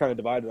actually kind of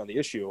divided on the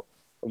issue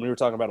when we were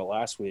talking about it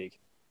last week.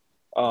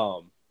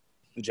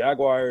 The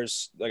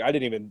Jaguars, like I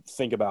didn't even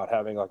think about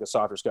having like a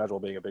softer schedule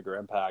being a bigger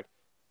impact.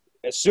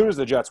 As soon as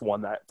the Jets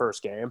won that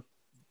first game,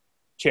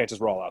 chances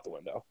were all out the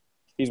window.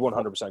 He's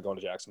 100% going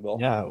to Jacksonville.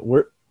 Yeah,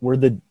 were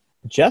the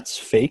Jets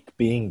fake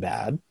being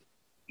bad?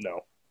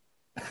 No.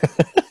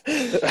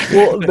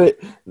 Well,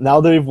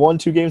 now they've won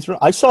 2 games.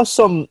 I saw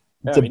some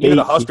debate. I mean, even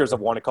the Huskers have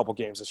won a couple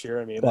games this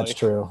year. I mean, that's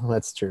true.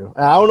 That's true.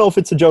 I don't know if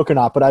it's a joke or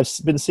not, but I've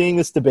been seeing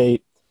this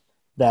debate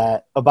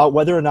about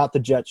whether or not the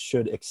Jets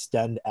should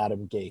extend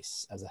Adam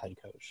Gase as a head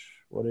coach.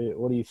 What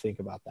do you think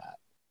about that?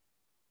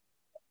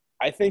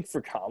 I think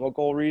for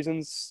comical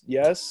reasons,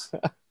 yes.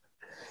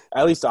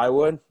 At least I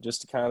would,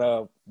 just to kind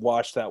of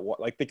watch that,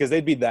 like, because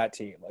they'd be that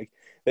team. Like,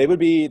 they would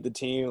be the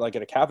team, like,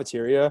 in a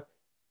cafeteria,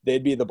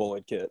 they'd be the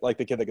bullied kid, like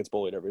the kid that gets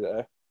bullied every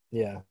day.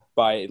 Yeah.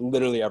 By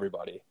literally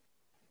everybody.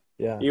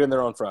 Yeah. Even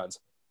their own friends.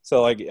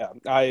 So, like, yeah,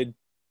 I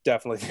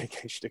definitely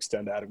think they should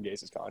extend Adam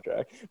Gase's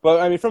contract. But,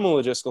 I mean, from a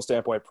logistical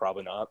standpoint,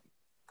 probably not.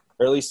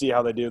 Or at least see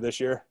how they do this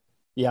year.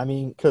 Yeah, I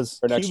mean, because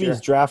QB's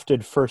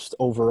drafted first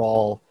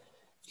overall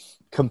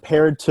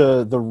compared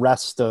to the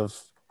rest of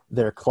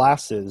their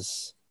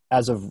classes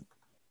as of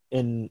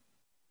in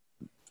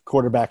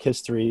quarterback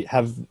history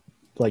have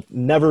like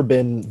never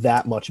been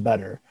that much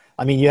better.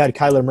 I mean, you had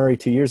Kyler Murray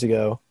 2 years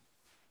ago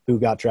who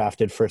got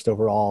drafted first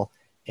overall,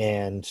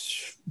 and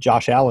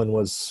Josh Allen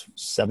was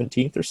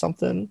 17th or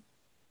something.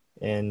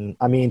 And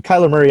I mean,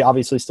 Kyler Murray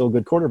obviously still a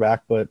good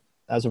quarterback, but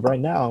as of right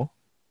now,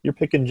 you're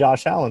picking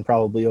Josh Allen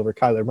probably over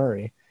Kyler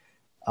Murray.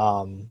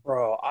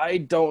 Bro, I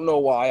don't know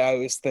why I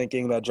was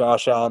thinking that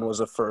Josh Allen was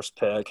a first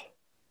pick.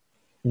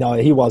 No,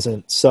 he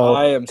wasn't. So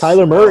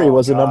Kyler Murray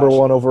was the number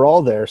 1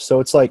 overall there. So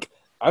it's like,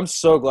 I'm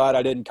so glad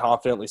I didn't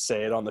confidently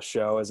say it on the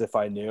show as if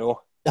I knew.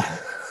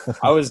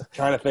 I was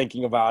kind of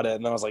thinking about it,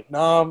 and then I was like,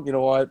 no, you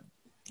know what?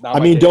 I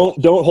mean,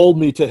 don't hold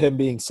me to him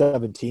being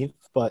 17th,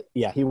 but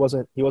yeah, he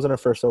wasn't a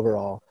first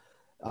overall.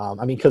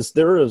 I mean, because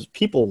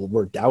people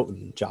were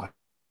doubting Josh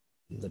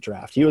in the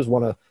draft. He was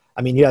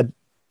you had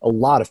a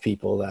lot of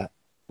people that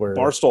were.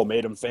 Barstool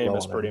made him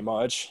famous pretty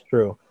much.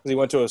 True. Because he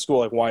went to a school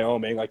like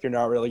Wyoming. Like, you're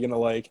not really going to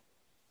like.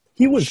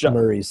 He was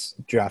Murray's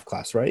draft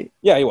class, right?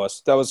 Yeah, he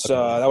was. That was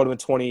that would have been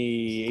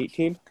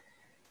 2018. Or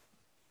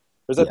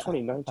was that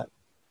 2019?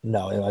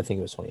 No, I think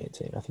it was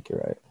 2018. I think you're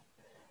right.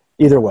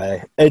 Either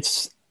way,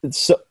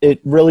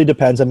 it really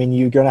depends. I mean,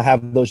 you're going to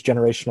have those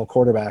generational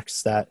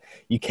quarterbacks that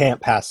you can't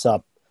pass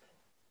up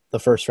the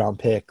first round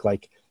pick.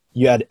 Like,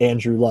 you had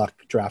Andrew Luck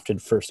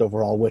drafted first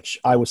overall, which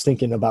I was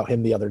thinking about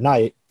him the other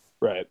night.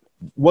 Right.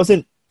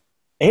 Wasn't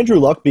Andrew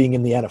Luck being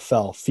in the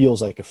NFL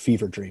feels like a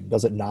fever dream,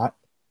 does it not?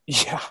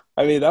 Yeah.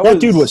 I mean,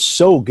 that dude was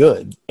so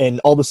good. And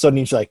all of a sudden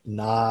he's like,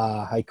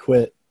 nah, I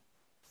quit.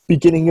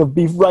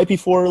 Right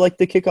before like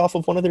the kickoff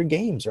of one of their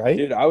games, right?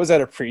 Dude, I was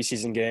at a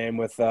preseason game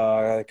with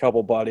a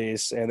couple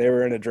buddies, and they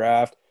were in a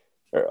draft,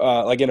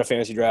 like in a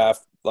fantasy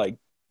draft, like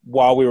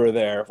while we were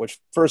there, which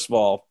first of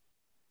all,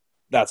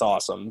 that's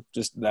awesome.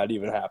 Just that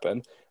even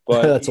happened.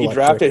 But he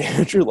drafted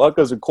Andrew Luck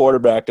as a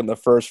quarterback in the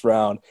first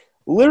round.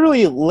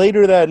 Literally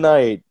later that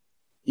night,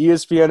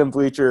 ESPN and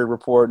Bleacher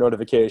Report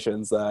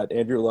notifications that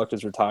Andrew Luck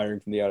is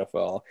retiring from the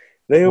NFL.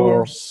 They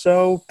were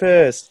so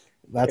pissed.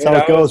 That's how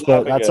it goes,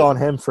 but that's on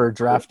him for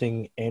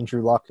drafting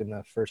Andrew Luck in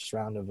the first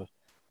round of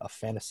a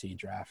fantasy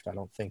draft. I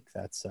don't think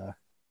that's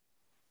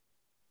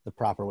the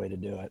proper way to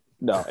do it.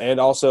 No,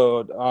 and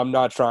also I'm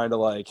not trying to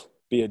like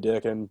be a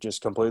dick and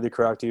just completely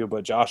correct you,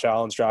 but Josh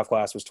Allen's draft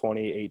class was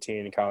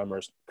 2018 and Kyler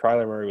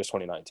Murray was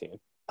 2019.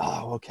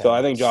 Oh, okay. So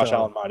I think Josh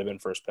Allen might have been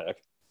first pick.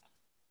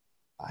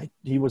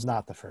 He was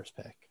not the first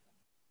pick.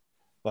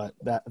 but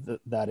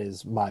that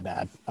is my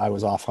bad. I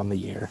was off on the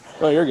year.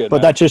 Oh, you're good.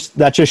 But man.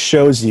 that just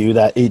shows you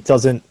that it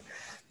doesn't.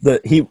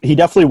 He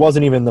definitely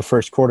wasn't even the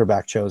first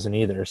quarterback chosen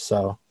either.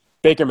 So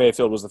Baker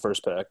Mayfield was the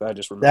first pick. I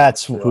just remember.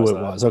 that's who it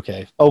was.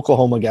 Okay,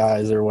 Oklahoma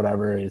guys or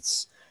whatever.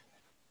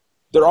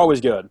 They're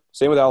always good.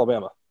 Same with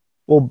Alabama.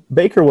 Well,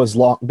 Baker was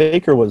what,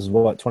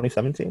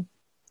 2017?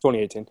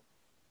 2018.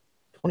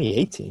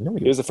 2018. No,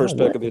 He was the first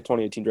pick of the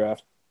 2018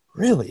 draft.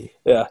 Really?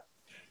 Yeah.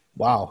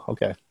 Wow.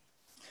 Okay.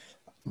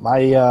 My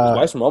His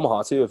wife's from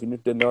Omaha too. If you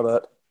didn't know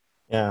that.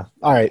 yeah.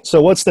 All right.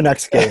 So what's the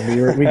next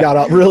game? We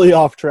got really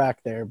off track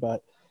there,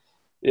 but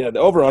Yeah, the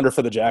over/under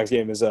for the Jags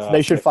game is.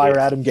 they should fire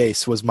Adam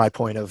Gase. Was my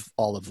point of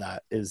all of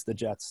that. Is the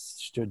Jets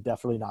should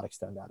definitely not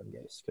extend Adam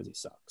Gase because he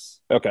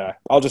sucks. Okay,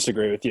 I'll just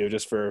agree with you.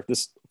 Just for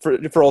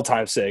old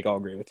time's sake, I'll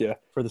agree with you.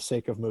 For the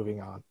sake of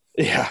moving on.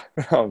 Yeah.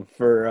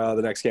 For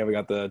the next game, we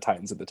got the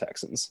Titans and the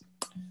Texans.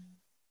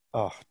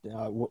 Oh,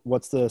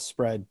 what's the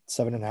spread?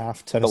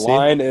 7.5. Tennessee. The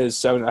line is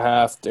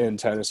 7.5 in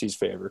Tennessee's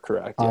favor.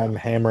 Correct. Yeah. I'm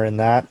hammering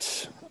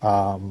that.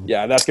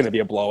 Yeah, that's going to be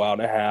a blowout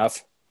and a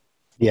half.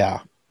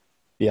 Yeah.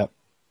 Yep.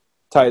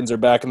 Titans are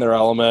back in their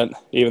element,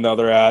 even though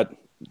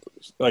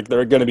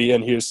they're going to be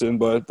in Houston,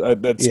 but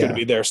that's going to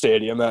be their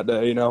stadium that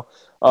day. You know.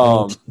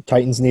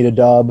 Titans need a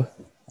dub.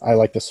 I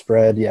like the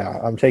spread. Yeah,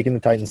 I'm taking the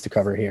Titans to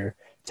cover here.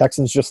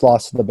 Texans just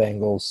lost to the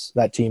Bengals.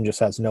 That team just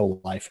has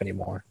no life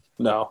anymore.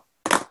 No.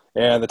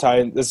 And the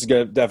Titans, this is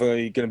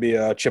definitely going to be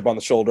a chip on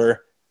the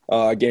shoulder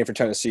game for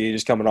Tennessee,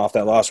 just coming off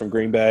that loss from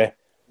Green Bay.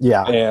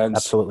 Yeah, and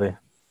absolutely.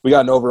 We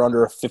got an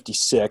over/under of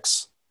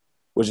 56,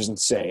 which is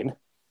insane.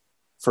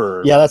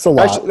 That's a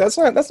lot.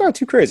 Actually, that's not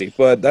too crazy,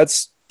 but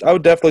I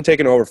would definitely take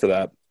an over for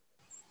that.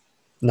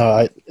 No,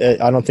 I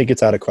don't think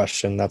it's out of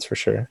question. That's for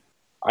sure.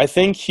 I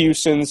think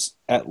Houston's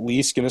at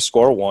least going to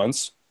score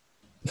once.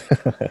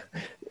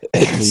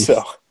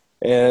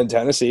 And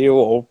Tennessee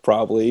will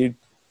probably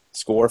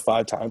score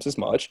 5 times as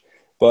much,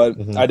 but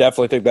I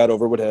definitely think that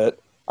over would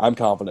hit. I'm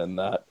confident in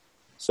that.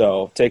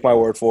 So take my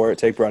word for it.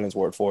 Take Brennan's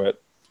word for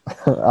it.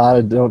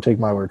 I don't take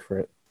my word for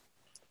it.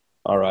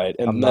 All right,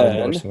 and I'm not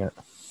endorsing it.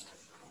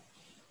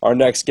 Our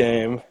next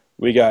game,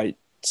 we got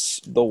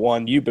the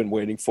one you've been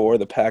waiting for,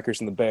 the Packers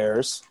and the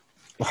Bears.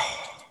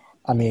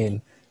 I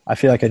mean, I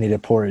feel like I need to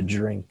pour a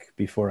drink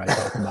before I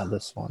talk about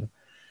this one.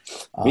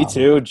 Me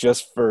too,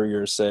 just for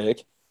your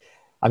sake.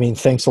 I mean,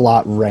 thanks a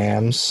lot,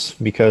 Rams,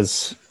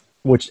 because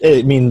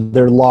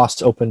their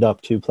loss opened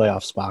up 2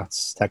 playoff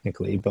spots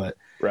technically, but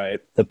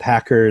right. The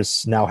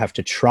Packers now have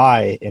to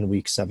try in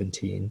Week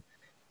 17,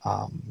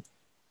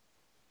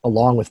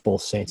 along with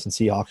both Saints and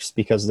Seahawks,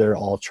 because they're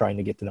all trying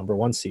to get the number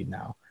 1 seed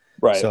now.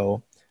 Right.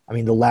 So, I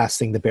mean, the last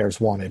thing the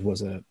Bears wanted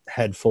was a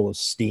head full of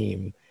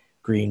steam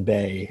Green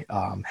Bay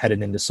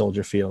headed into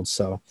Soldier Field.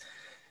 So,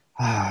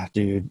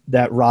 dude,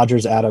 that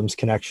Rodgers-Adams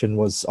connection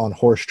was on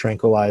horse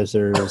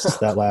tranquilizers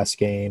that last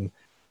game.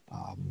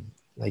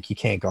 You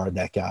can't guard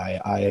that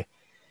guy.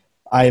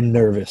 I am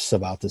nervous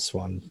about this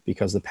one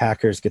because the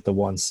Packers get the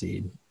 1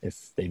 seed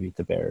if they beat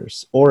the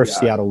Bears or if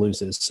Seattle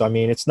loses. So, I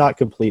mean, it's not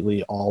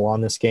completely all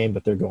on this game,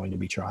 but they're going to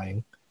be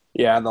trying.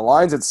 Yeah, and the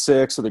line's at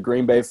 6 with the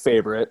Green Bay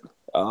favorite.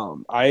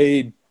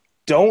 I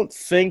don't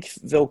think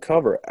they'll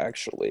cover,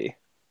 actually.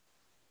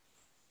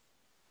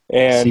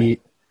 And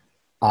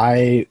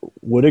I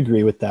would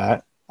agree with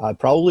that. I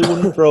probably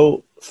wouldn't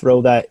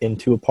throw that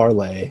into a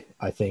parlay,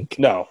 I think.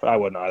 No, I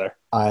wouldn't either.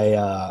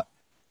 I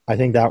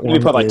think that one.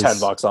 You put like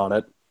 $10 on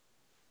it.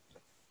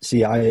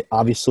 See, I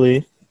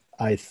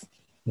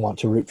want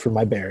to root for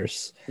my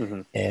Bears,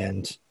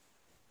 and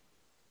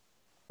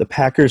the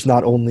Packers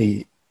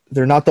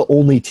they're not the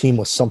only team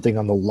with something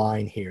on the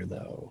line here,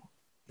 though.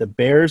 The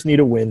Bears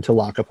need a win to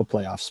lock up a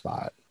playoff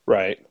spot.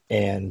 Right.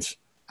 And,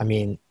 I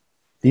mean,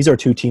 these are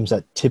 2 teams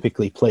that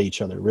typically play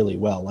each other really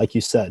well. Like you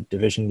said,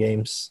 division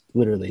games,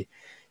 literally,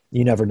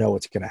 you never know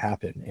what's going to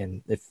happen.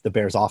 And if the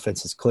Bears'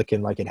 offense is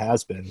clicking like it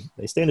has been,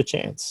 they stand a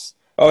chance.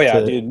 Oh, yeah,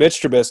 dude. Mitch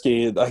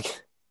Trubisky,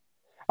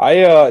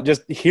 I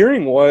just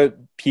hearing what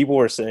people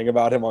were saying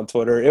about him on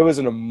Twitter, it was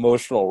an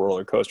emotional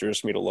roller coaster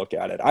just for me to look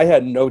at it. I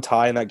had no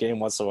tie in that game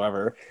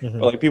whatsoever.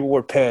 But, people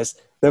were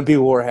pissed. Then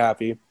people were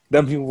happy.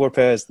 Then people were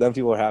pissed. Then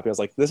people were happy. I was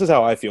like, this is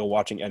how I feel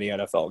watching any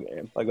NFL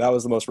game. That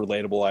was the most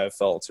relatable I have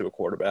felt to a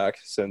quarterback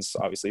since,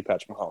 obviously,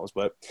 Patrick Mahomes.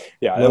 But,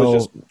 yeah, it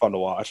was just fun to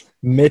watch.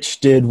 Mitch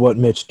did what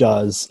Mitch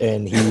does,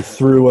 and he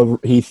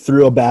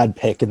threw a bad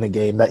pick in the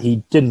game that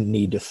he didn't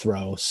need to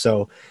throw.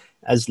 So,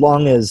 as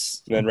long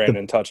as – and then ran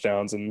in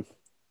touchdowns and –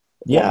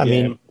 yeah, I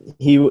mean,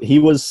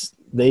 it was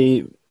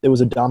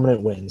a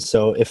dominant win.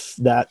 So if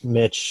that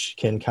Mitch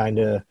can kind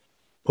of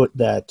put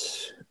that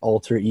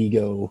alter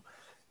ego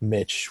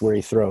Mitch where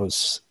he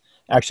throws,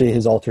 actually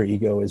his alter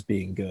ego is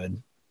being good.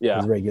 Yeah.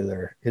 His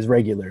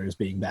regular is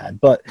being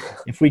bad. But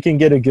if we can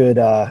get a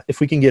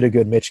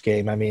good Mitch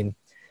game, I mean,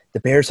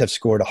 the Bears have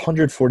scored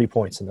 140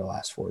 points in their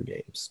last 4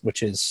 games,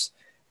 which is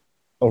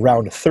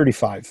around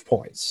 35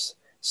 points.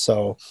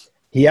 So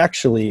he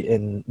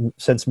actually,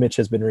 since Mitch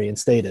has been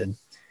reinstated,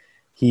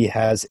 he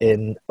has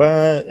the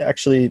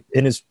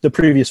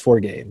previous 4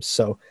 games.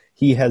 So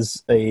He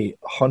has a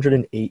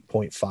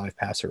 108.5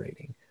 passer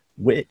rating,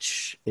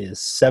 which is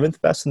 7th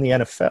best in the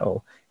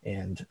NFL,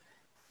 and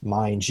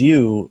mind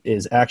you,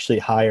 is actually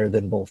higher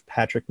than both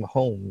Patrick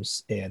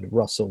Mahomes and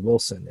Russell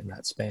Wilson in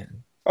that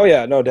span. Oh,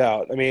 yeah, no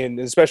doubt. I mean,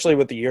 especially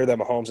with the year that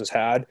Mahomes has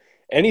had,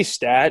 any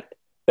stat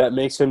that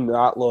makes him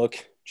not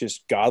look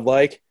just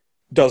godlike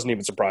doesn't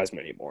even surprise me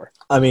anymore.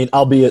 I mean,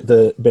 albeit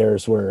the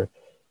Bears were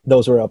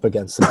up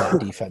against some bad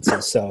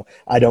defenses, so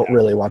I don't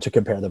really want to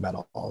compare them at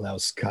all. That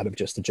was kind of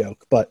just a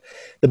joke. But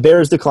the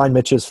Bears declined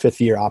Mitch's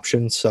 5th-year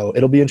option, so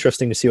it'll be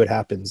interesting to see what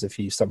happens if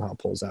he somehow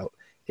pulls out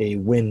a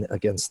win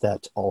against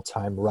that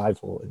all-time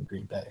rival in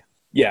Green Bay.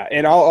 Yeah,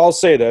 and I'll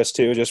say this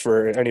too, just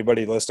for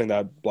anybody listening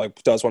that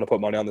does want to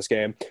put money on this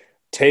game,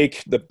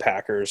 take the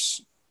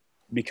Packers,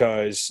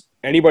 because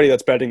anybody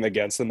that's betting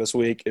against them this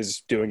week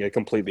is doing it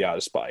completely out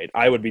of spite.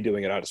 I would be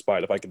doing it out of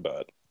spite if I could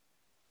bet.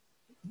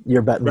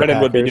 You're betting Brennan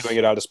the would be Packers? doing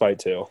it out of spite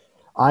too.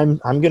 I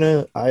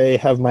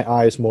have my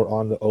eyes more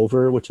on the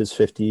over, which is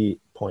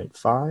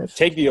 50.5.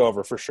 Take the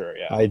over for sure,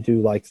 yeah. I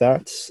do like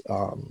that.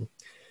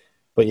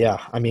 But yeah,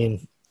 I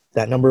mean,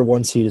 that number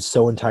 1 seed is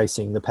so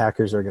enticing. The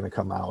Packers are going to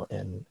come out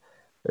and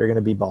they're going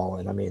to be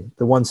balling. I mean,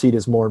 the 1 seed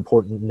is more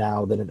important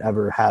now than it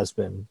ever has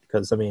been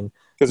because, I mean,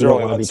 you they're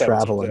don't only want to be 17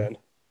 traveling. in.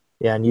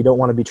 Yeah, and you don't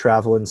want to be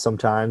traveling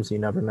sometimes. You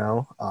never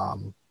know.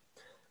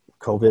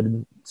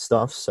 COVID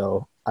stuff.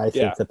 So I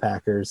think the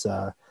Packers,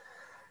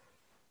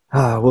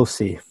 we'll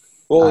see.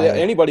 Well, yeah,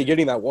 anybody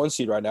getting that 1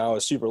 seed right now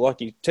is super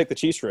lucky. Take the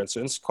Chiefs, for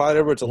instance. Clyde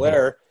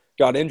Edwards-Helaire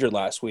got injured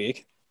last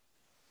week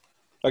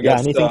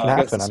against, anything can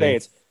against happen. the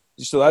Saints.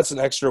 So that's an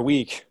extra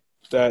week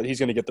that he's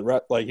going to get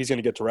he's going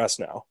to get to rest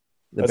now.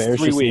 The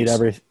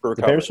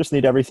Bears just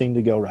need everything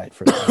to go right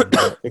for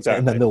them. Exactly.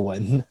 And then they'll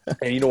win.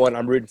 And you know what?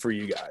 I'm rooting for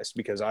you guys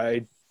because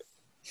the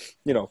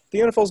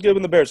NFL's good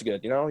when the Bears are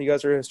good. You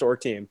guys are a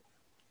historic team.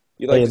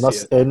 To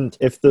see it. And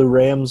if the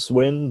Rams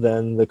win,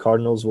 then the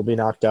Cardinals will be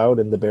knocked out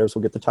and the Bears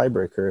will get the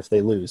tiebreaker if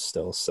they lose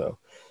still. So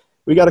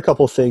we got a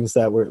couple things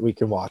that we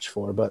can watch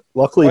for. But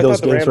luckily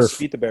those games Rams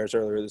beat the Bears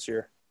earlier this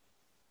year.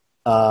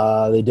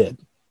 They did.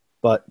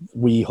 But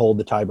we hold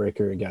the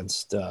tiebreaker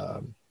against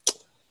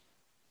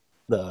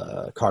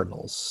the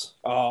Cardinals.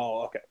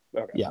 Oh, okay.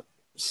 Yeah.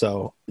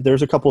 So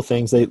there's a couple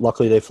things.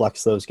 Luckily they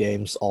flex those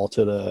games all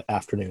to the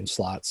afternoon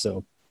slot,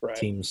 so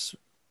teams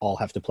all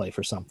have to play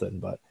for something.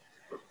 But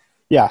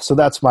yeah, so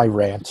that's my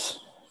rant.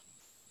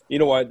 You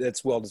know what?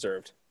 It's well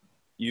deserved.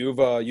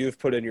 You've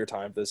put in your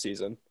time this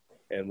season,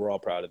 and we're all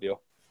proud of you.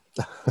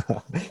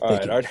 All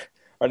right,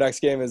 our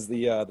next game is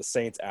the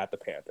Saints at the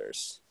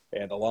Panthers,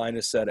 and the line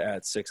is set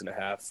at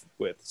 6.5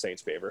 with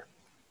Saints favor.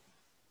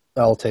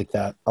 I'll take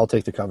that. I'll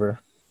take the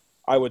cover.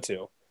 I would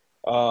too.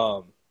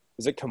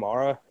 Is it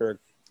Kamara or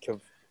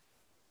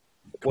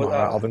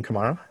Alvin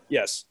Kamara?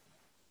 Yes.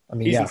 I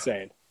mean, he's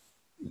insane.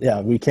 Yeah,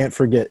 we can't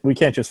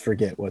just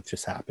forget what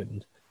just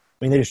happened.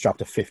 I mean, they just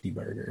dropped a 50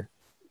 burger.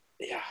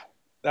 Yeah,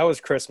 that was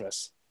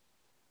Christmas.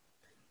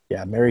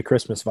 Yeah, Merry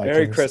Christmas, Vikings.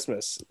 Merry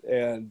Christmas.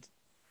 And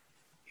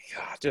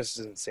just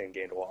an insane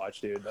game to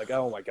watch, dude. Like,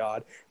 oh my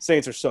God.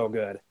 Saints are so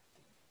good.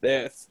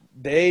 I'd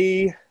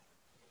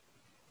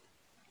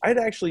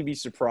actually be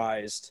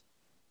surprised.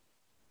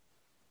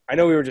 I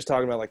know we were just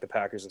talking about like the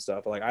Packers and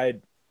stuff, but like I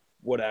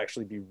would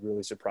actually be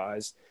really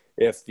surprised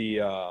if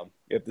the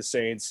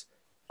Saints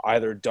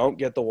either don't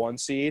get the 1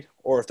 seed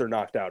or if they're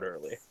knocked out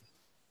early.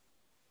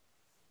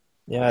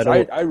 Yeah,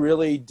 I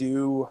really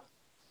do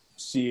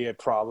see a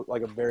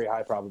very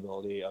high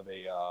probability of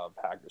a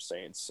Packers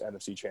Saints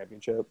NFC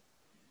Championship.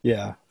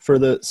 Yeah, for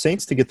the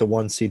Saints to get the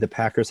 1 seed, the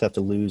Packers have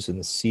to lose and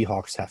the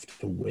Seahawks have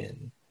to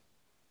win.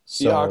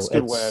 Seahawks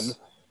could win.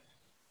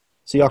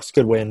 Seahawks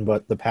could win,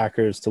 but the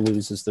Packers to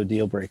lose is the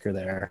deal breaker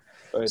there.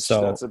 You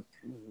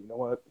know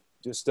what?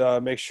 Just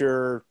make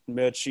sure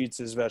Mitch eats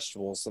his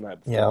vegetables tonight.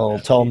 Yeah, I'll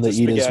tell him to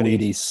eat his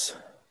Wheaties.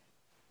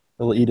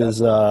 He'll eat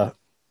his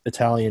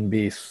Italian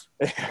beef.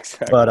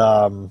 Exactly.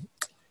 But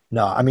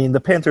no, I mean the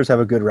Panthers have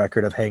a good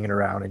record of hanging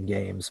around in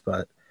games,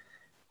 but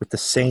with the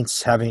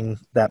Saints having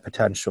that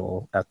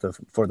potential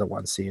for the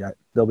 1 seed,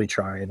 they'll be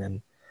trying.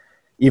 And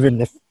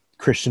even if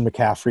Christian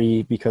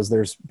McCaffrey, because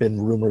there's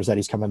been rumors that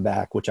he's coming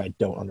back, which I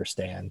don't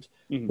understand.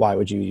 Mm-hmm. Why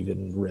would you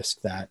even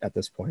risk that at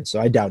this point? So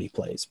I doubt he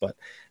plays, but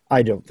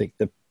I don't think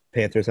the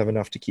Panthers have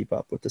enough to keep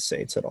up with the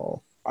Saints at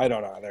all. I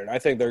don't either. And I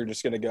think they're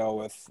just going to go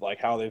with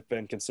like how they've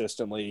been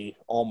consistently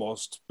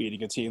almost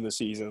beating a team this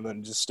season and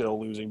then just still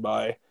losing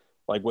by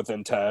like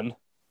within 10.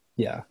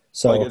 Yeah.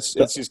 So like it's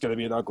just going to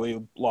be an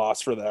ugly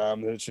loss for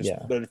them. It's just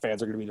their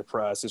fans are going to be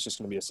depressed. It's just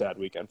going to be a sad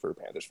weekend for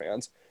Panthers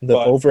fans. The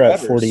over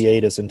at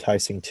 48 is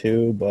enticing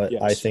too, but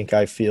I think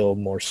I feel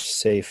more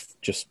safe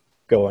just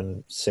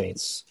going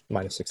Saints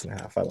minus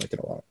 6.5. I like it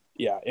a lot.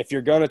 Yeah, if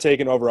you're going to take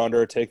an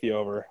over-under, take the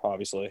over,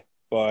 obviously.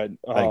 But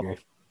I agree.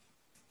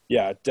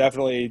 Yeah,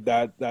 definitely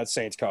that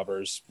Saints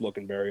cover is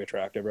looking very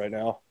attractive right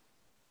now.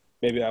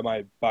 Maybe I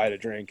might buy it a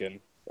drink and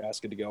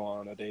ask it to go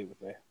on a date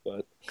with me.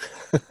 But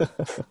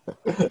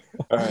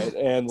all right,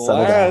 and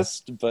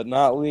last but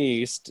not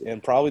least,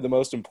 and probably the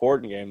most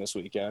important game this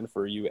weekend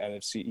for you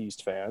NFC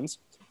East fans,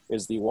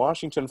 is the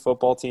Washington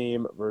football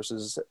team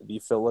versus the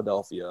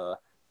Philadelphia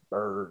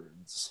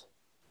Birds.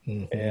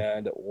 Mm-hmm.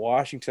 And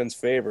Washington's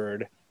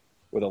favored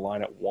with a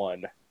line at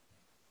 1.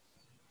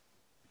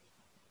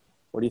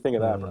 What do you think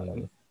of that,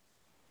 Brennan?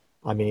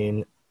 I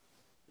mean,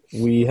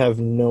 we have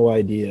no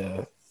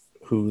idea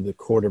who the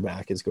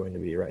quarterback is going to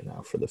be right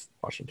now for the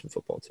Washington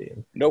football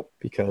team. Nope.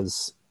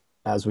 Because,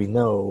 as we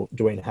know,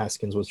 Dwayne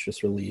Haskins was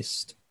just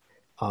released,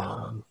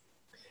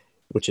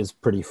 which is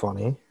pretty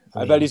funny. I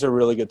mean, bet he's a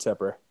really good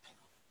tipper.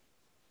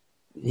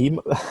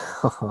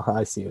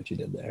 I see what you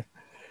did there.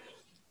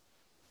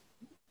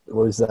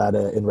 Was that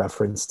in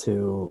reference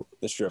to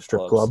The strip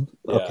club?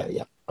 Yeah. Okay,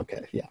 yeah.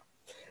 Okay, yeah.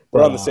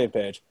 We're on the same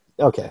page.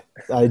 Okay.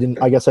 I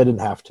guess I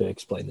didn't have to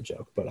explain the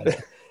joke, but I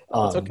did.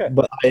 It's okay.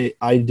 But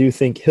I do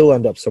think he'll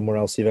end up somewhere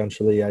else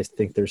eventually. I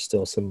think there's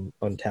still some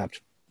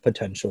untapped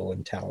potential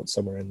and talent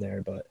somewhere in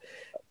there. But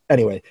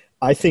anyway,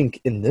 I think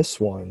in this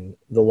one,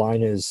 the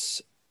line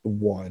is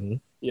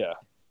 1. Yeah.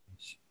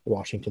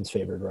 Washington's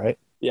favored, right?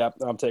 Yeah,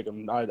 I'm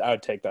taking.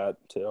 I'd take that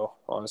too,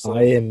 honestly.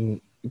 I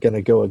am going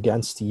to go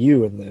against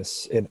you in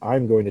this, and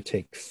I'm going to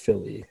take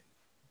Philly.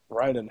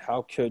 Brennan,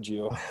 how could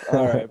you?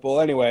 All right. Well,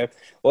 anyway,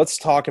 let's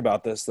talk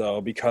about this,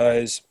 though,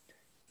 because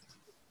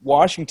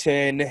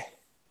Washington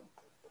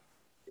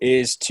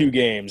is 2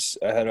 games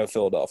ahead of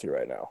Philadelphia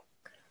right now.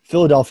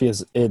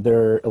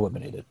 They're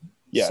eliminated.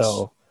 Yes.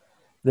 So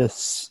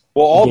this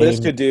all this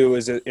could do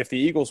is if the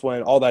Eagles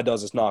win, all that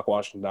does is knock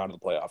Washington down to the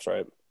playoffs,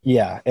 right?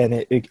 Yeah, and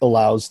it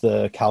allows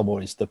the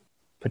Cowboys the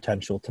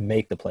potential to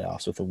make the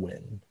playoffs with a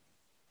win.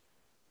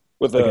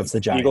 Against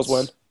the Giants. Eagles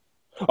win?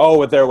 Oh,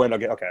 with their win.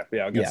 Okay.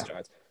 Yeah, against the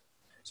Giants.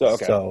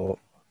 So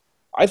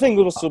I think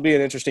it'll still be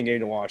an interesting game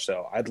to watch,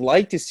 though. I'd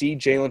like to see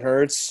Jalen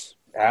Hurts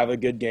have a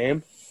good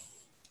game.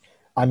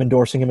 I'm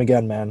endorsing him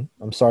again, man.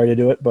 I'm sorry to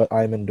do it, but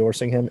I'm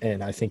endorsing him,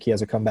 and I think he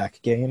has a comeback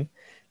game.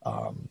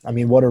 I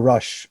mean, what a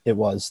rush it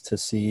was to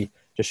see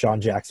Deshaun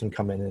Jackson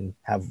come in and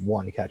have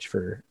 1 catch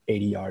for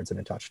 80 yards and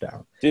a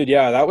touchdown. Dude,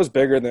 yeah, that was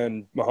bigger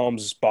than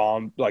Mahomes'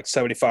 bomb, like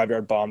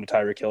 75-yard bomb to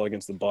Tyreek Hill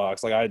against the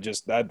Bucs. Like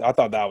I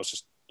thought that was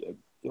just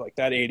like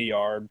that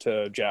 80-yard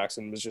to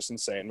Jackson was just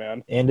insane,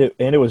 man. And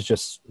it was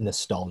just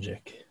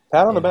nostalgic.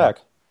 Pat on the back.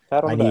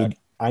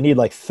 I need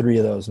like 3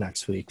 of those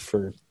next week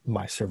for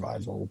my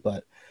survival,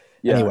 but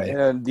yeah, anyway.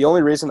 And the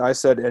only reason I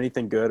said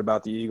anything good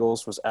about the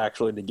Eagles was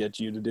actually to get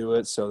you to do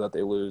it so that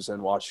they lose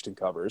and Washington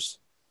covers.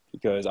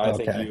 Because I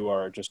think you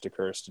are just a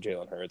curse to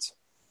Jalen Hurts.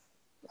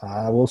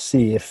 We'll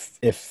see if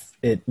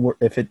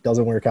it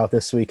doesn't work out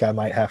this week. I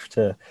might have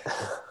to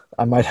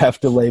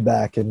lay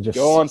back and just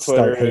go on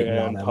Twitter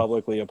and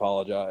publicly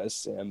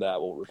apologize, and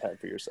that will repent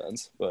for your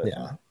sins. But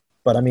yeah,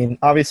 but I mean,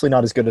 obviously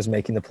not as good as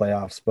making the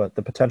playoffs, but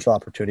the potential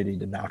opportunity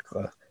to knock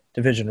a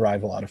division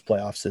rival out of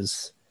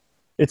playoffs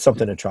it's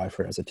something to try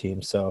for as a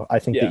team. So I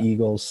think the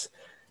Eagles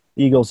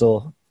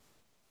will.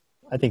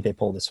 I think they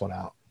pull this one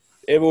out.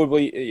 It will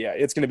be,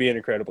 it's going to be an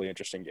incredibly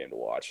interesting game to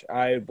watch.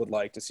 I would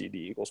like to see the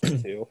Eagles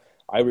win too.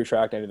 I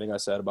retract anything I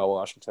said about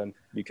Washington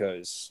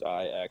because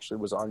I actually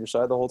was on your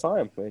side the whole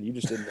time, and you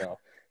just didn't know.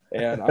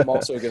 And I'm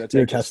also going to take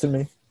You're testing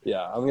me?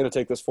 Yeah, I'm going to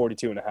take this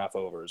 42.5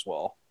 over as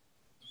well.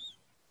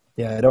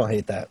 Yeah, I don't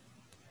hate that.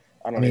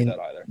 I don't hate that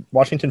either.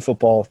 Washington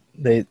football,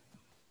 they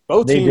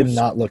teams did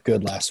not look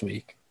good last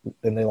week,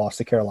 and they lost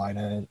to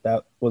Carolina, and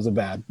that was a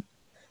bad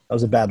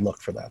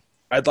look for them.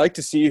 I'd like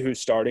to see who's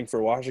starting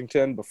for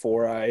Washington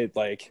before I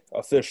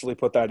officially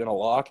put that in a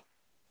lock.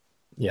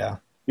 Yeah.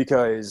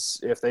 Because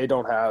if they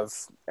don't have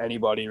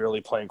anybody really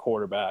playing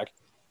quarterback,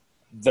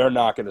 they're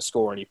not going to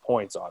score any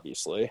points,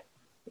 obviously.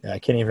 Yeah, I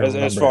can't even remember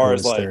as far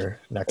as their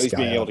next at least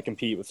guy being able to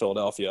compete with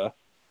Philadelphia.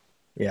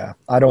 Yeah,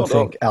 I don't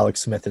think Alex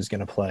Smith is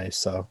going to play.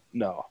 So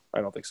no, I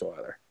don't think so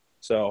either.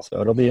 So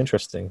it'll be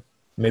interesting.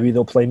 Maybe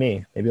they'll play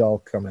me. Maybe I'll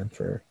come in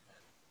for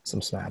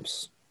some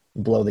snaps,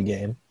 blow the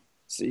game.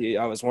 See,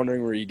 I was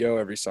wondering where you go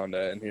every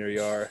Sunday, and here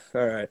you are.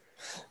 All right.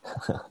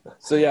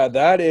 So, yeah,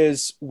 that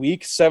is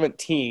week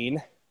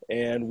 17,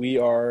 and we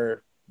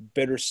are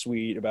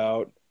bittersweet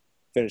about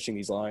finishing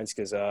these lines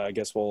because I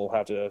guess we'll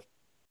have to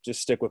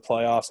just stick with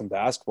playoffs and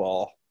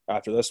basketball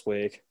after this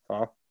week,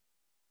 huh?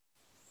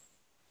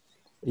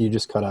 You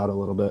just cut out a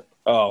little bit.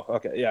 Oh,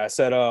 okay. Yeah, I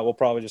said we'll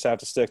probably just have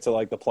to stick to,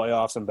 the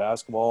playoffs and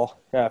basketball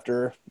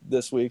after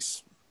this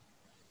week's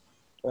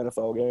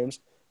NFL games.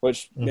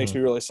 Which makes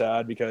me really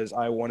sad because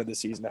I wanted the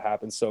season to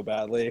happen so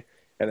badly,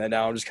 and then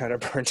now I'm just kind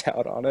of burnt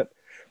out on it.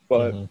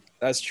 But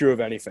that's true of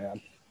any fan.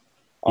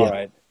 All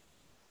right.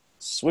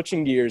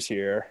 Switching gears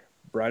here.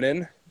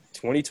 Brennan,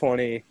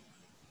 2020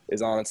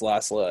 is on its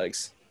last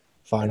legs.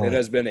 Finally. It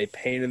has been a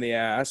pain in the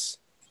ass.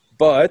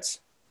 But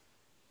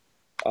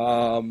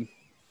I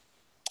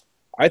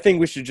think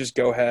we should just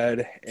go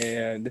ahead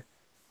and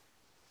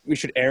we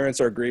should air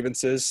our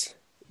grievances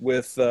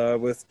with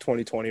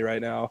 2020 right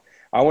now.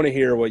 I want to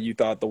hear what you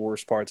thought the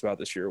worst parts about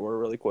this year were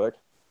really quick.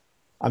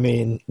 I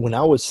mean, when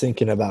I was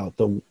thinking about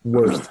the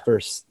worst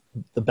versus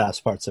the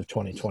best parts of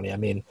 2020, I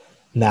mean,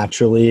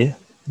 naturally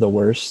the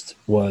worst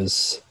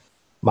was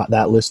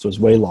that list was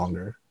way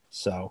longer.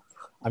 So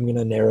I'm going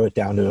to narrow it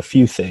down to a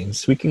few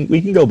things. We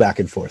can go back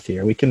and forth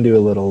here. We can do a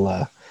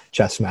little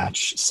chess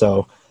match.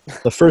 So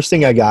the first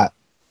thing I got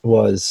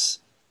was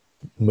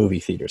movie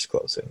theaters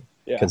closing,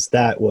 because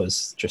that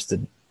was just a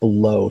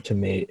blow to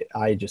me.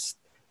 I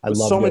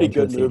love so many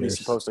good movies movies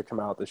supposed to come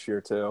out this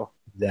year too.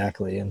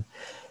 Exactly. And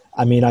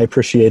I mean, I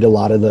appreciate a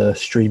lot of the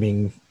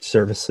streaming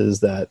services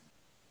that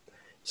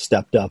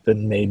stepped up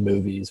and made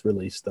movies,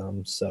 released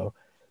them. So,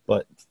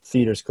 but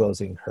theaters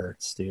closing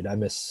hurts, dude. I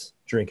miss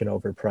drinking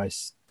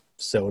overpriced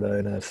soda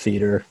in a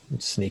theater,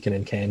 sneaking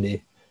in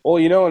candy. Well,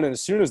 and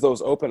as soon as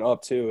those open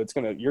up too,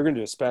 you're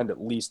gonna spend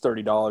at least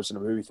 $30 in a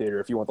movie theater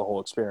if you want the whole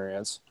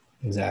experience.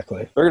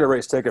 Exactly. They're gonna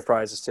raise ticket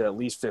prices to at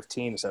least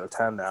 15 instead of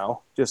 10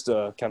 now, just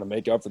to kind of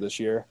make up for this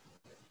year.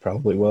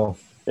 Probably will.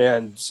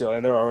 And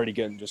they're already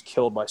getting just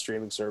killed by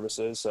streaming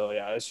services. So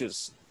yeah, it's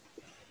just.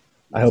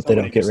 I hope they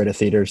don't get rid of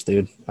theaters,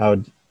 dude.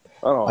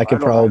 I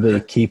could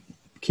probably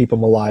keep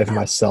them alive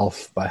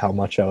myself by how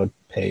much I would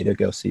pay to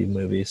go see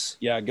movies.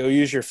 Yeah, go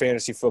use your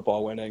fantasy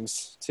football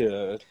winnings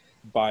to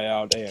buy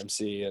out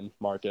AMC and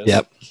Marcus.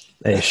 Yep.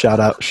 Hey, shout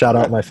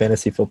out my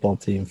fantasy football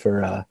team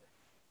for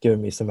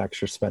giving me some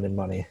extra spending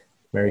money.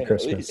 Merry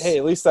Christmas.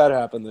 At least that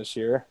happened this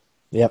year.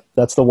 Yep,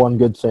 that's the one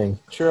good thing.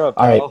 Sure up,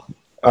 pal.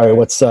 All right,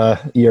 what's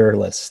your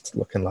list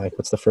looking like?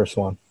 What's the first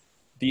one?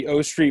 The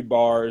O Street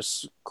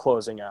bars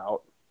closing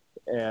out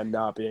and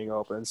not being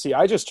open. See,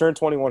 I just turned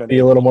 21. Be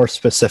a little more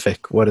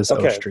specific. What is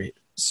O Street?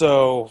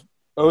 So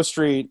O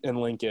Street in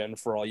Lincoln,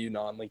 for all you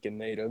non-Lincoln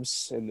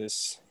natives in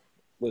this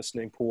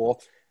listening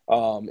pool,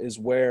 is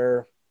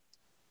where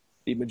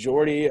the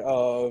majority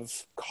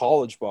of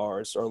college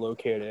bars are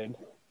located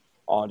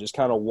on just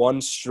kind of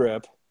one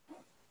strip.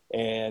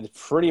 And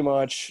pretty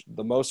much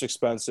the most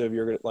expensive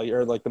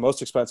the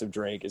most expensive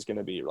drink is going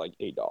to be like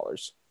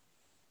 $8.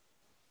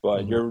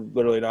 But you're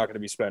literally not going to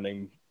be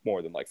spending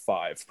more than like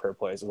 $5 per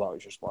place as long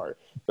as you're smart.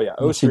 But yeah,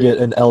 once you get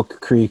an Elk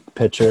Creek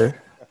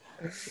pitcher,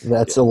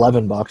 that's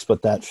 $11.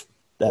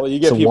 But you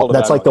get people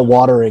that's like the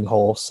watering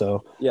hole.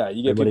 So yeah,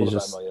 you get people to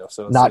Venmo you.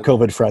 So not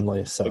COVID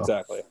friendly. So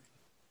exactly.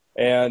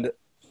 And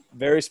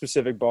very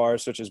specific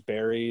bars such as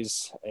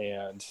Barry's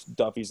and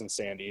Duffy's and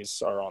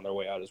Sandy's are on their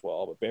way out as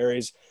well. But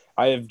Barry's,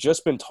 I have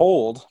just been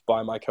told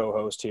by my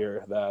co-host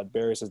here that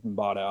Barry's has been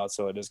bought out,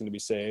 so it is going to be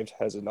saved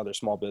as another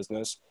small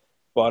business.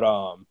 But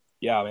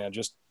yeah, man,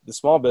 just the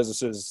small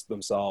businesses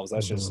themselves.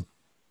 That's just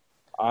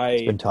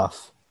it's been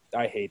tough.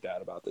 I hate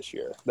that about this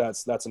year.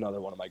 That's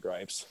another one of my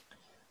gripes.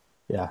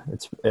 Yeah,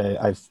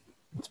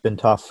 it's been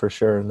tough for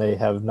sure, and they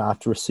have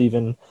not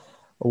receiving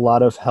a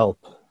lot of help.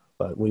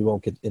 But we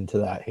won't get into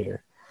that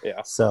here.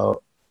 Yeah.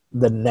 So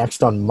the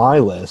next on my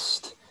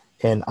list,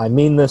 and I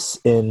mean this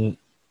in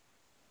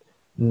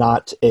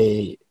not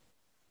a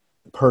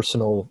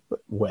personal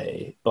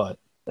way, but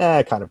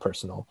kind of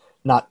personal.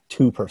 Not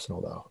too personal,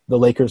 though. The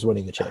Lakers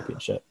winning the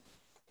championship.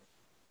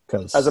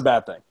 As a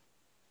bad thing.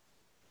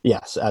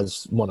 Yes,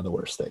 as one of the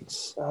worst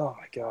things. Oh,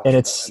 my God. And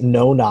it's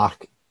no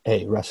knock.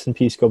 Hey, rest in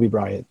peace, Kobe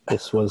Bryant.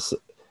 That was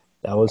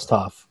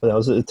tough. It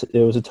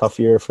was a tough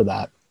year for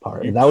that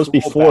part. And that was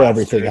before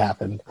everything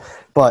happened.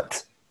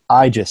 But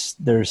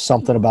there's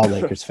something about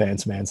Lakers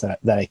fans, man,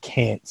 that I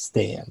can't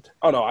stand.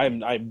 Oh, no,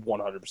 I'm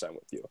 100%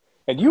 with you.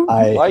 And you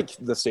like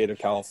the state of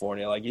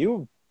California. Like,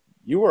 you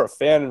were a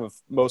fan of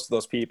most of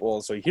those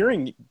people. So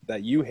hearing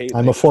that you hate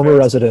I'm Lakers a former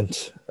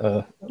resident.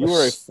 You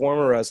were a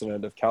former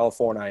resident of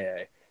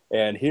California.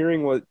 And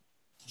hearing what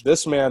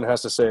this man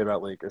has to say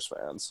about Lakers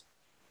fans,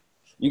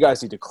 you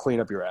guys need to clean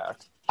up your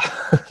act.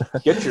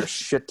 Get your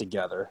shit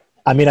together.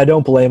 I mean, I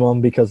don't blame them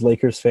because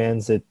Lakers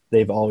fans,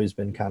 they've always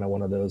been kind of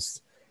one of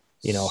those –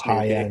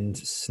 high-end,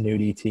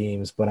 snooty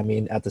teams. But, I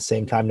mean, at the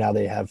same time now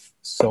they have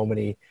so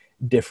many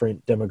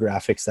different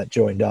demographics that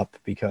joined up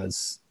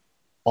because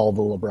all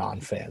the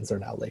LeBron fans are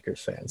now Lakers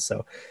fans.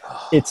 So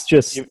it's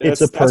just –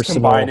 it's a personal – that's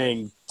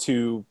combining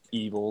two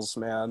evils,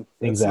 man.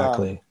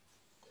 Exactly.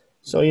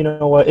 So, you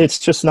know what? It's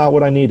just not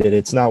what I needed.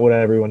 It's not what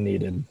everyone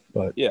needed.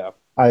 But yeah,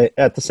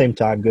 at the same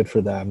time, good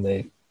for them.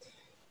 It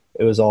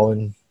was all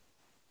in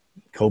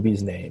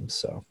Kobe's name.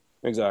 So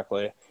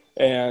exactly.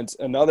 And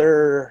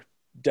another –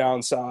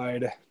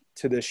 downside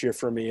to this year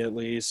for me at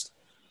least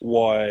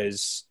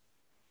was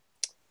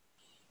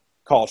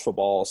college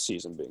football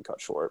season being cut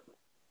short.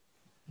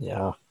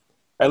 Yeah.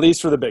 At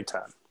least for the Big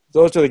Ten.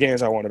 Those are the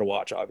games I wanted to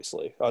watch,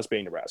 obviously. Us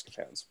being Nebraska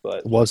fans.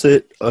 But was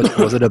it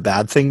a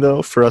bad thing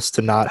though for us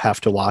to not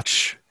have to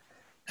watch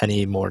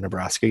any more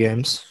Nebraska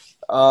games?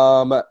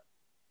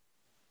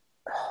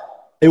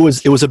 It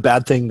was a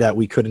bad thing that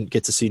we couldn't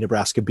get to see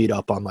Nebraska beat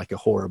up on like a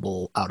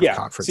horrible out of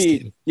conference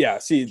team. Yeah,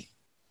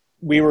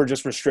 we were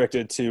just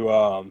restricted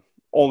to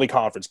only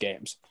conference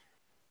games.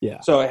 Yeah.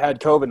 So had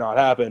COVID not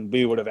happened,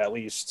 we would have at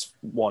least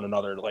won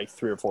another like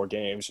 3 or 4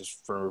 games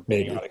just for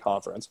being out of the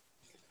conference.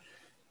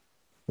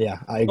 Yeah,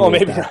 I agree.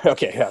 Maybe with that.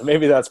 Okay, yeah,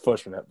 maybe that's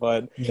pushing it,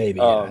 but maybe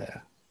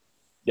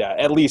yeah,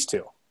 at least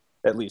 2.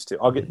 At least 2.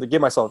 I'll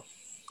get myself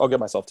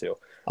 2.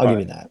 I'll give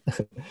you that.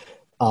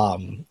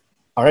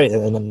 All All right,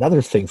 and then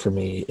another thing for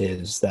me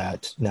is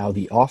that now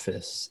The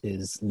Office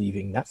is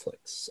leaving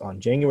Netflix on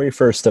January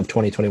 1st of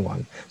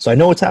 2021. So I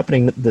know what's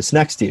happening this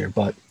next year,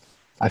 but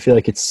I feel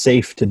like it's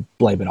safe to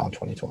blame it on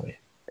 2020.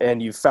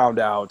 And you found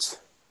out.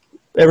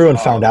 Everyone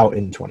found out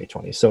in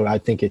 2020, so I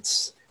think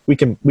we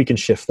can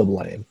shift the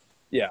blame.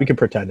 Yeah. We can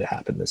pretend it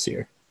happened this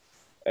year.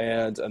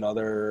 And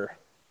another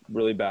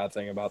really bad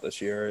thing about this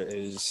year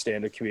is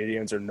stand-up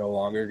comedians are no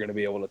longer going to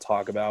be able to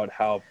talk about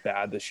how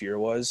bad this year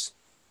was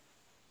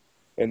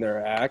in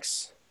their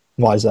acts.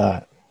 Why is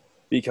that?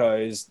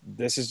 Because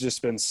this has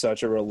just been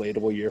such a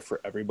relatable year for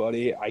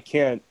everybody. I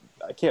can't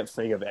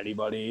think of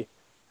anybody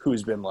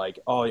who's been like,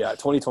 oh yeah,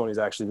 2020 has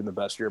actually been the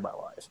best year of my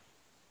life.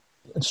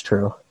 It's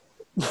true.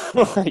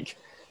 Like,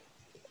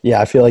 yeah,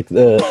 I feel like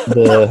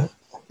the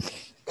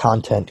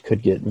content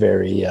could get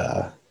very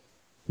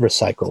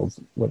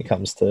recycled when it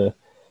comes to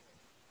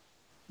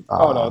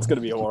oh no, it's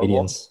gonna be horrible.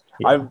 comedians.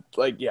 Yeah. I'm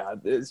like, yeah,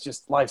 it's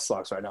just life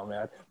sucks right now,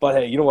 man. But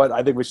hey, you know what?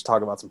 I think we should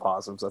talk about some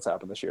positives that's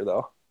happened this year,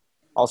 though.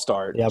 I'll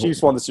start. Yeah,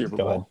 Chiefs won the Super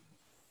go Bowl. ahead.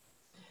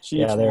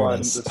 Chiefs there it won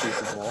the is.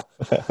 Super Bowl.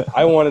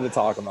 I wanted to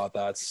talk about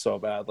that so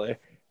badly.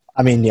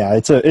 I mean, yeah,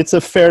 it's a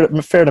fair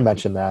to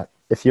mention that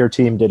if your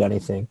team did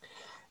anything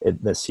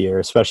this year,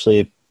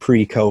 especially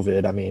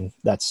pre-COVID, I mean,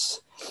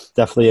 that's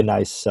definitely a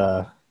nice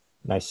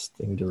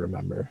thing to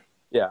remember.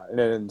 Yeah,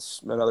 and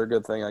another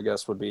good thing, I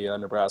guess, would be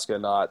Nebraska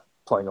not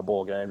playing a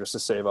bowl game just to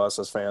save us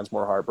as fans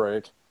more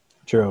heartbreak.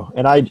 True.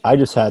 And I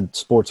just had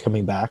sports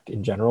coming back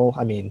in general.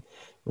 I mean,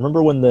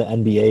 remember when the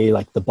NBA,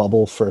 like the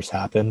bubble first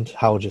happened,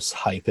 how just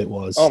hype it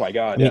was? Oh my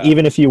God. I mean,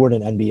 even if you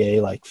weren't an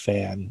NBA like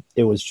fan,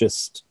 it was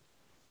just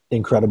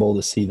incredible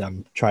to see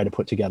them try to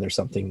put together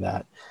something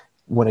that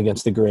went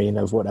against the grain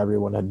of what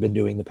everyone had been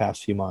doing the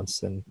past few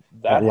months and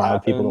that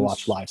allowed people to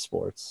watch live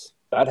sports.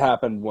 That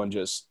happened when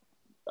just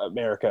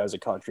America as a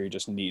country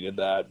just needed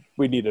that.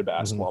 We needed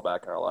basketball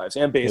back in our lives,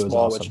 and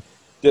baseball, awesome. which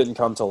didn't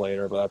come till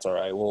later, but that's all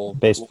right.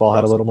 Baseball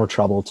had a little more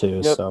trouble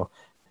too. Yep. So,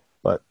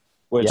 but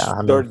which yeah,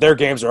 I mean, their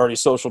games are already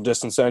social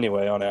distance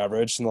anyway on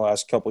average in the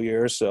last couple of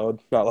years, so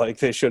not like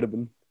they should have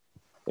been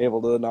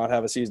able to not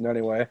have a season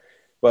anyway.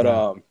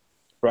 But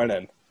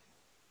Brennan,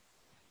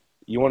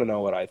 you want to know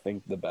what I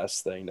think the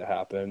best thing to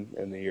happen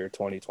in the year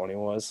 2020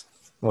 was?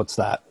 What's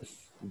that?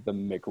 The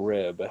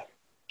McRib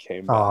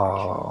came back.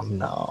 Oh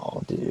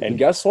no, dude! And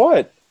guess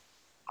what?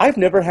 I've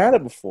never had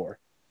it before,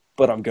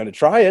 but I'm gonna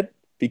try it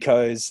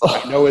because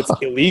I know it's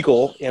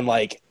illegal in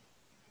like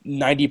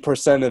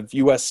 90% of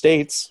U.S.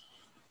 states.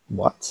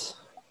 What?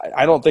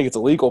 I don't think it's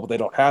illegal, but they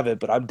don't have it.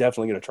 But I'm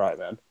definitely gonna try it,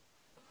 man.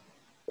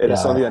 It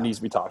is something that needs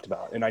to be talked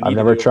about, and I've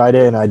never tried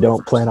it, and I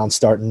don't plan on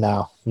starting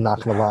now. I'm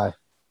not gonna lie.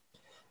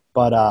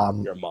 But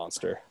you're a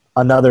monster.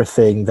 Another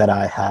thing that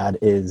I had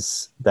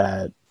is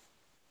that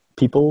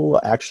people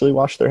actually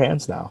wash their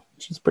hands now,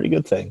 which is a pretty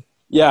good thing.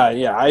 Yeah.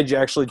 I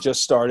actually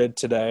just started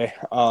today.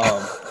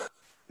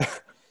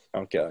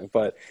 I'm kidding,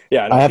 but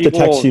yeah, I have to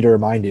text you to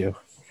remind you.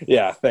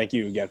 Yeah, thank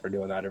you again for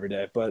doing that every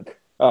day. But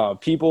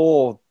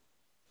people,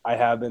 I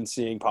have been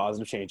seeing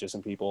positive changes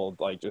in people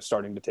like just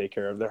starting to take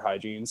care of their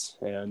hygienes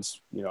and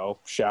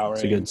showering.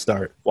 It's a good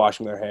start.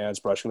 Washing their hands,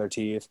 brushing their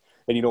teeth.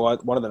 And you know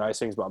what? One of the nice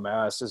things about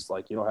masks is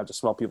like you don't have to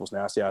smell people's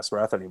nasty ass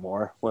breath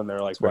anymore when they're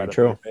like right up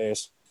in your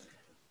face.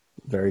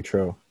 Very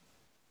true.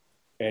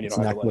 And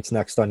what's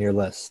next on your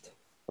list?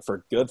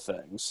 For good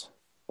things,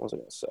 what was I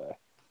going to say?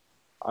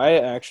 I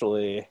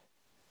actually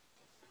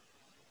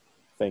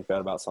think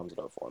that about sums it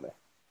up for me.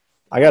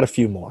 I got a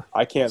few more.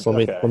 I can't. So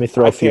let me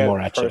throw a few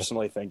more at you. I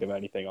personally think of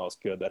anything else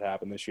good that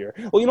happened this year.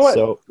 Well, you know what?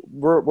 So,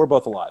 we're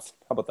both alive.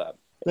 How about that?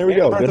 There we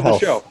go. Good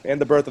health.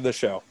 And the birth of the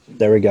show.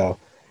 There we go.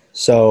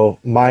 So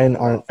mine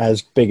aren't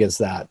as big as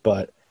that,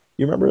 but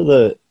you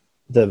remember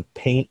the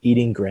paint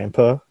eating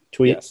grandpa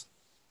tweet? Yes.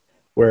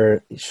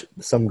 Where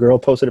some girl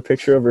posted a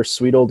picture of her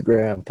sweet old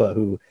grandpa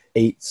who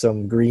ate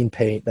some green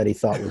paint that he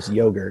thought was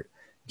yogurt.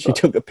 She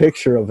took a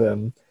picture of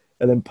him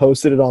and then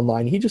posted it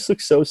online. He just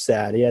looked so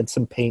sad. He had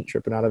some paint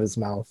dripping out of his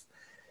mouth.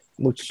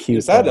 Looked cute.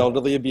 Is that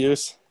elderly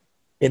abuse?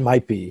 It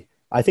might be.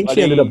 I think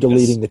she ended up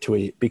deleting the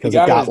tweet because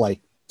it got like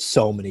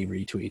so many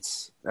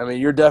retweets. I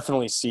mean, you're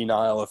definitely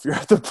senile if you're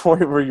at the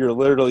point where you're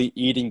literally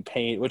eating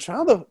paint, which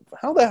how the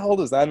hell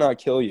does that not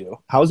kill you?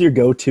 How's your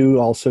go-to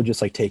also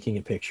just like taking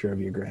a picture of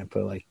your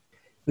grandpa? Like,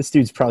 this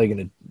dude's probably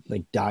going to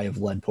like die of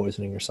lead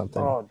poisoning or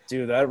something. Oh,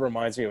 dude, that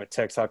reminds me of a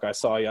TikTok I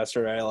saw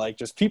yesterday. Like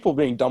just people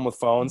being dumb with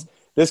phones.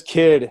 This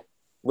kid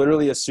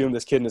literally assumed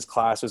this kid in his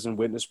class was in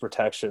witness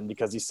protection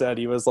because he said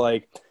he was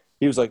like,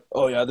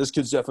 oh yeah, this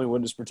kid's definitely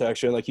witness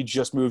protection. Like he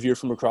just moved here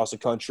from across the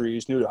country.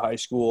 He's new to high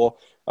school.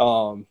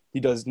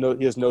 He has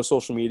no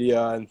social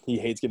media and he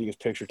hates getting his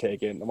picture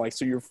taken. I'm like,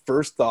 so your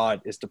first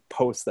thought is to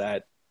post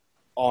that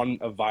on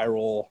a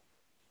viral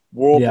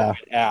worldwide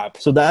app.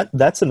 So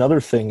that's another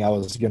thing I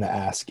was going to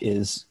ask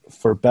is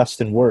for best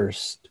and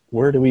worst,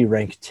 where do we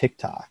rank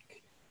TikTok?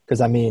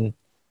 Because I mean,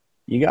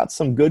 you got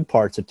some good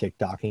parts of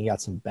TikTok and you got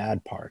some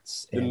bad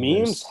parts. The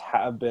memes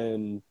have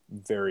been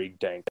very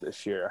dank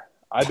this year.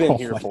 I've been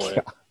here for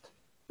it.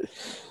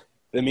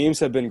 The memes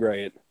have been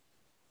great.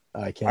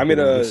 I can't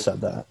believe you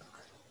said that.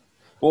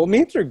 Well,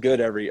 memes are good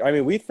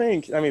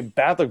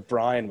Bad Luck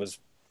Brian was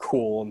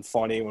cool and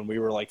funny when we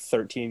were like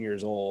 13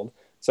 years old.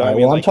 So, All I right,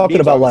 mean, well, I'm like, talking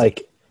memes about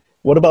obviously.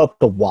 what about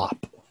the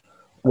WAP?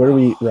 Where do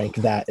we rank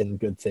that in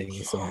good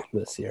things of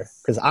this year?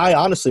 Because I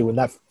honestly, when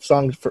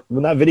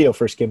that video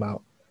first came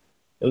out,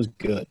 it was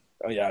good.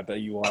 Oh, yeah, I bet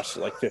you watched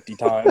it like 50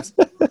 times.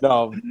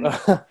 No,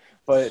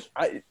 but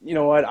you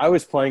know what? I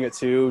was playing it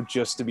too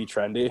just to be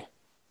trendy.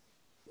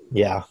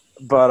 Yeah.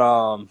 But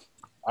I'm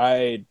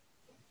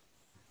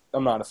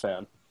not a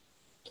fan.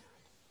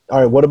 All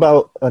right, what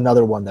about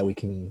another one that we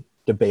can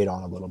debate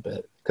on a little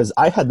bit? Because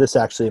I had this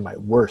actually in my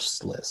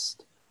worst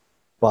list.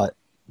 But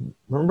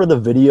remember the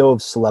video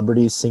of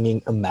celebrities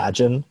singing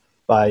Imagine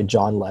by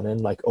John Lennon,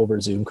 like over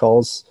Zoom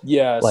calls? Like,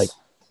 Yes,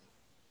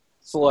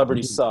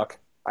 celebrities suck.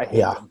 I hate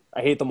yeah, them.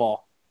 I hate them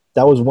all.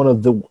 that was one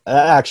of the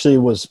actually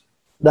was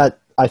that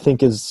I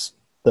think is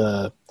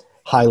the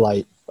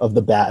highlight of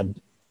the bad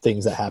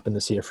things that happened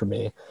this year for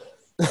me.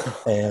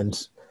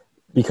 And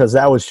because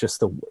that was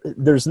just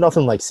there's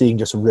nothing like seeing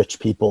just rich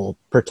people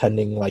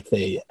pretending like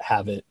they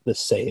have it the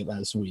same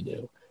as we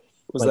do.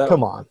 Was Like, that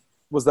come on.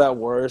 was that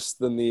worse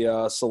than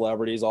the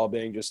celebrities all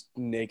being just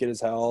naked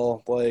as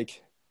hell,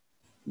 like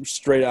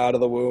straight out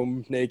of the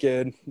womb,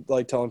 naked,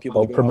 like telling people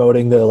Oh, to go out?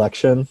 promoting the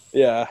election.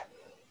 Yeah.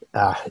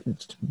 Uh,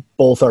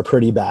 Both are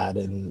pretty bad,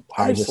 and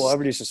Why are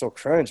celebrities just so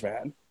cringe,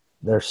 man?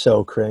 they're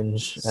so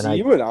cringe. And See,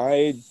 you and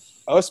I,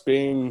 us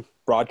being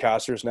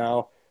broadcasters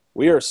now,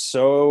 we are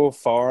so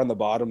far on the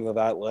bottom of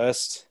that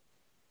list.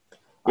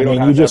 We don't you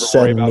have to ever just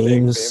worry said about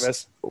being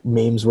famous.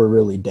 memes were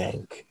really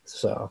dank.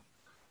 So,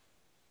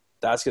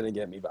 That's going to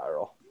get me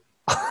viral.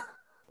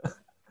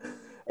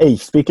 hey,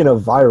 speaking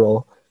of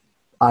viral,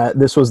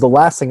 this was the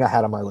last thing I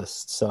had on my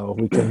list, so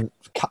we can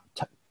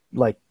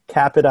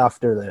cap it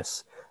after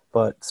this.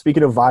 But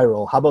speaking of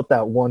viral, how about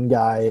that one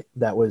guy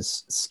that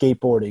was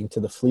skateboarding to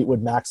the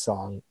Fleetwood Mac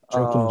song,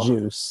 drinking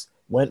juice,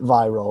 went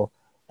viral,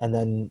 and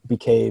then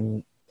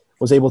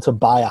was able to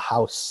buy a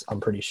house,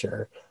 I'm pretty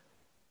sure,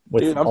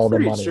 with Dude, all the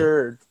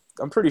money.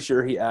 I'm pretty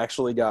sure he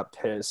actually got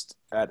pissed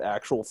at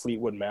actual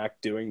Fleetwood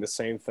Mac doing the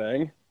same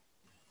thing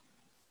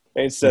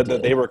and said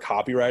that they were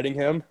copywriting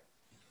him.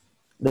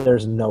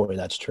 There's no way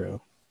that's true.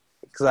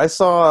 Because I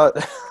saw,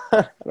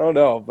 I don't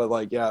know, but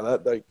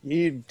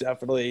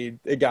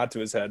it got to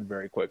his head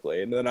very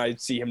quickly. And then I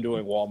see him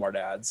doing Walmart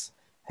ads.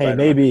 Hey, right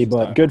maybe,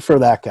 but good for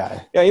that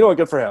guy. Yeah, you know what?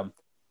 Good for him.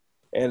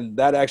 And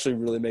that actually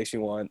really makes me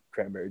want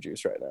cranberry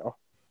juice right now.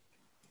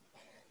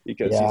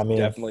 Because he's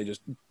definitely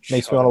just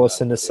makes me want to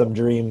listen to some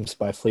Dreams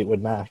by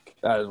Fleetwood Mac.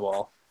 That as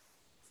well.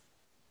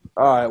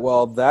 All right,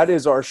 well, that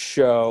is our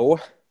show.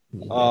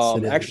 Yes,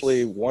 it is.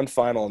 Actually, one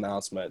final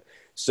announcement.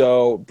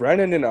 So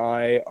Brennan and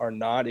I are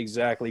not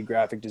exactly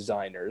graphic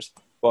designers,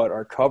 but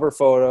our cover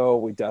photo,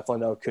 we definitely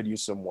know could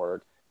use some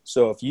work.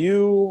 So if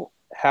you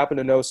happen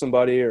to know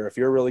somebody or if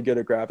you're really good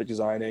at graphic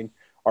designing,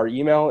 our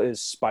email is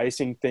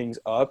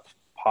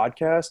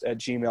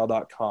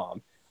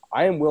spicingthingsuppodcast@gmail.com.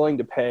 I am willing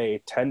to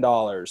pay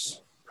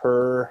 $10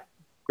 per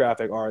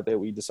graphic art that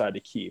we decide to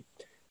keep.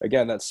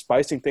 Again, that's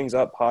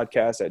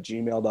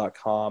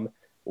spicingthingsuppodcast@gmail.com.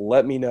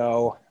 Let me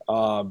know.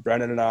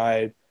 Brennan and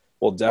I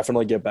will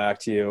definitely get back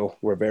to you.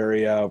 We're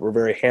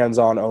very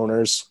hands-on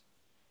owners.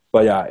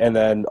 But yeah, and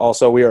then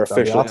also we are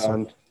officially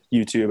on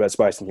YouTube at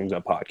Spicing Things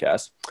Up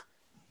Podcast.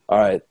 All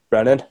right,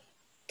 Brennan,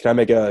 can I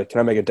make a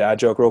dad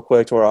joke real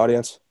quick to our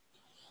audience?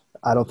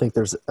 I don't think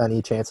there's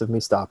any chance of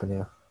me stopping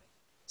you.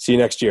 See you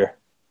next year.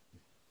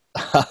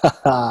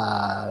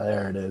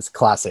 There it is.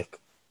 Classic.